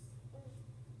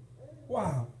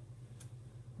 Wow.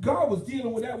 God was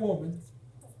dealing with that woman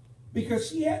because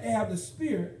she had to have the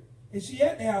spirit and she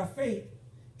had to have faith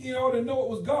in order to know it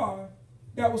was God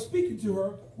that was speaking to her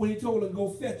when he told her to go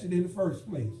fetch it in the first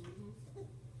place.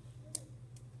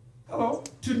 Hello?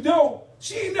 To know,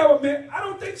 she ain't never met, I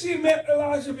don't think she had met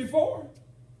Elijah before.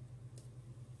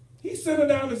 He sent her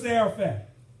down to Zarephath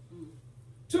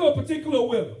to a particular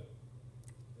widow.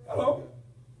 Hello?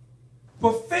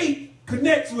 But faith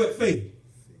connects with faith.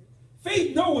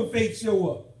 Faith know when faith show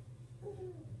up.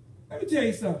 Let me tell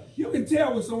you something. You can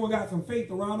tell when someone got some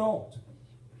faith around the altar.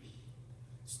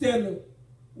 Instead of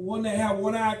one that have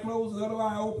one eye closed and the other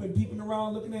eye open, peeping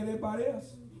around looking at everybody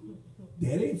else.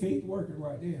 That ain't faith working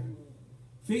right there.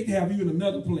 Faith to have you in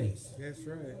another place. That's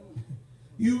right.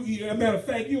 As a matter of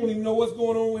fact, you don't even know what's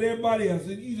going on with everybody else.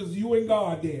 You and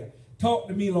God there. Talk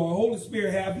to me, Lord. Holy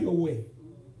Spirit, have your way.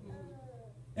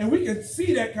 And we can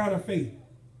see that kind of faith.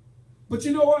 But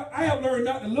you know what? I have learned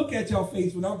not to look at your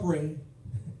face when I'm praying.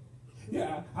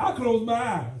 Yeah, I'll close my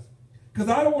eyes. Because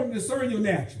I don't want to discern your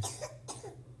natural.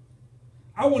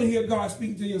 I want to hear God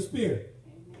speak to your spirit.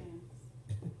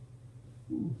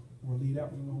 Ooh, I want to leave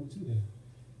that one alone too there.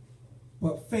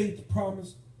 But faith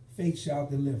promised, faith shall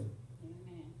deliver.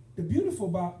 Amen. The beautiful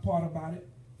part about it,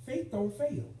 faith don't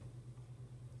fail.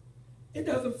 It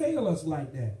doesn't fail us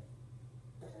like that.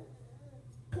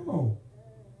 Come on.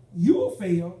 You'll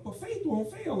fail, but faith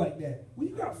won't fail like that. When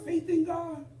you got faith in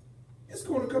God, it's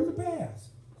going to come to pass.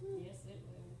 Yes, it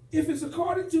will. If it's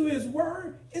according to his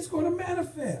word, it's going to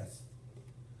manifest.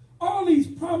 All these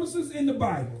promises in the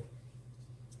Bible,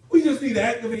 we just need to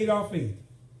activate our faith.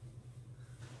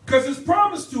 Because it's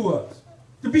promised to us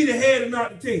to be the head and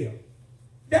not the tail.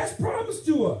 That's promised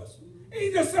to us. It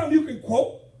ain't just something you can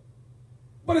quote,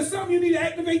 but it's something you need to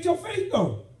activate your faith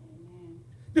on.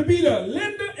 To be the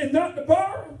lender and not the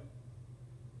borrower.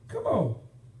 Come on.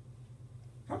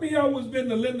 How many of y'all was been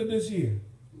the lender this year?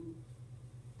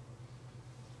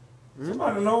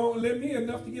 Somebody lent me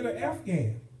enough to get an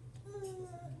Afghan.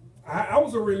 I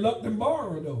was a reluctant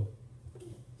borrower though.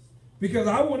 Because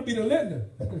I want to be the lender.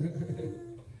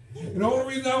 And the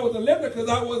only reason I was a lender because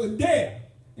I wasn't there.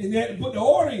 And you had to put the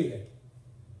order in.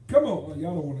 Come on.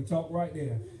 Y'all don't want to talk right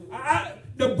there.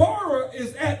 The borrower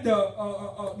is at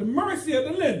the mercy of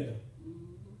the lender.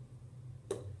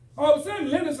 All of a sudden,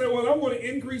 the lender said, well, I'm going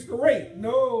to increase the rate.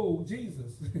 No,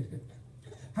 Jesus.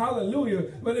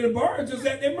 Hallelujah. But the borrower is just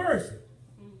at their mercy.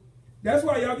 That's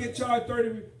why y'all get charged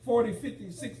 30, 40,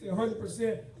 50, 60,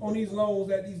 100% on these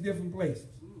loans at these different places.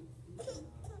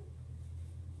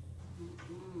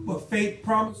 But faith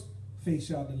promised, faith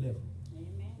shall deliver.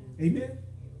 Amen. Amen? Amen.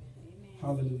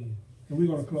 Hallelujah. And we're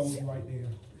going to close right there.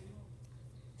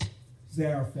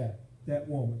 Zarephath, that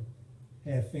woman,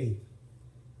 had faith.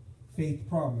 Faith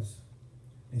promised,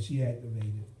 and she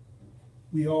activated.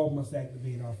 We all must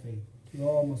activate our faith. We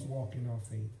all must walk in our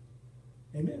faith.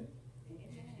 Amen?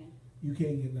 Amen. You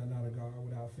can't get nothing out of God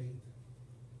without faith.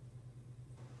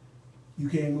 You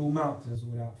can't move mountains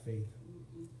without faith.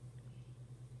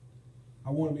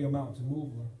 I want to be a mountain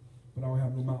mover, but I don't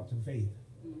have no mountain faith.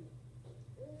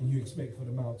 And you expect for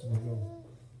the mountain to go.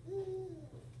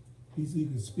 You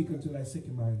can speak unto that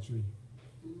sycamore tree,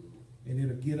 and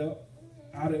it'll get up,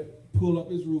 pull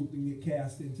up its root, and get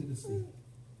cast into the sea.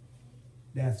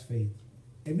 That's faith.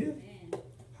 Amen? Amen.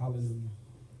 Hallelujah.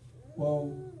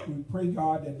 Well, we pray,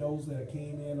 God, that those that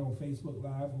came in on Facebook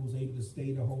Live who was able to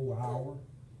stay the whole hour.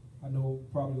 I know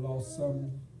probably lost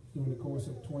some during the course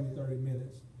of 20, 30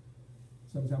 minutes.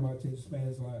 Sometimes I take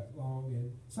spans long,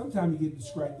 and sometimes you get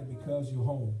distracted because you're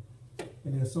home.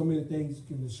 And there's so many things that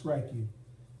can distract you.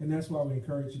 And that's why we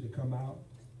encourage you to come out.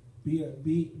 Be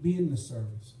in the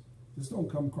service. Just don't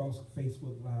come across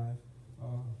Facebook Live,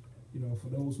 for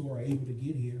those who are able to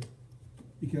get here,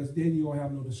 because then you won't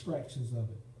have no distractions of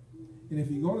it. And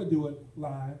if you're going to do it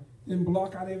live, then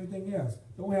block out everything else.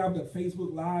 Don't have the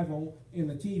Facebook Live on and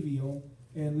the TV on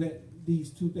and let these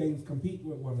two things compete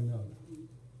with one another.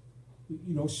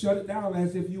 Shut it down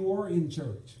as if you were in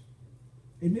church.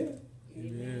 Amen?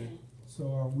 Amen.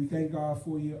 So we thank God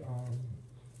for you.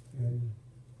 And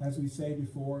as we say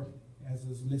before, as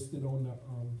is listed on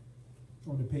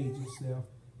the page itself,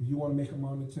 if you want to make a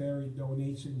monetary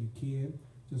donation, you can.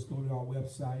 Just go to our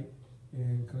website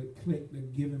and click the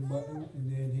giving button and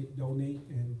then hit donate,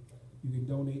 and you can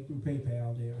donate through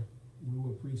PayPal there. We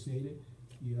will appreciate it.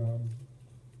 We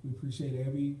appreciate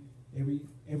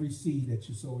every seed that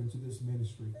you sow into this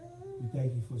ministry. We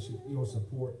thank you for your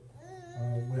support.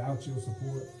 Without your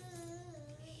support,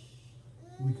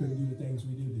 we couldn't do the things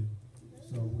we do.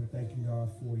 So we're thanking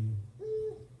God for you.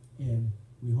 And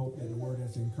we hope that the word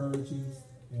has encouraged you,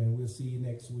 and we'll see you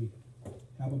next week.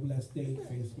 Have a blessed day,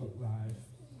 Facebook Live.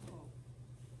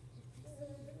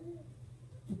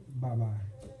 Bye-bye.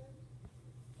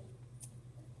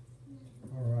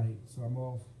 All right. So I'm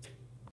off.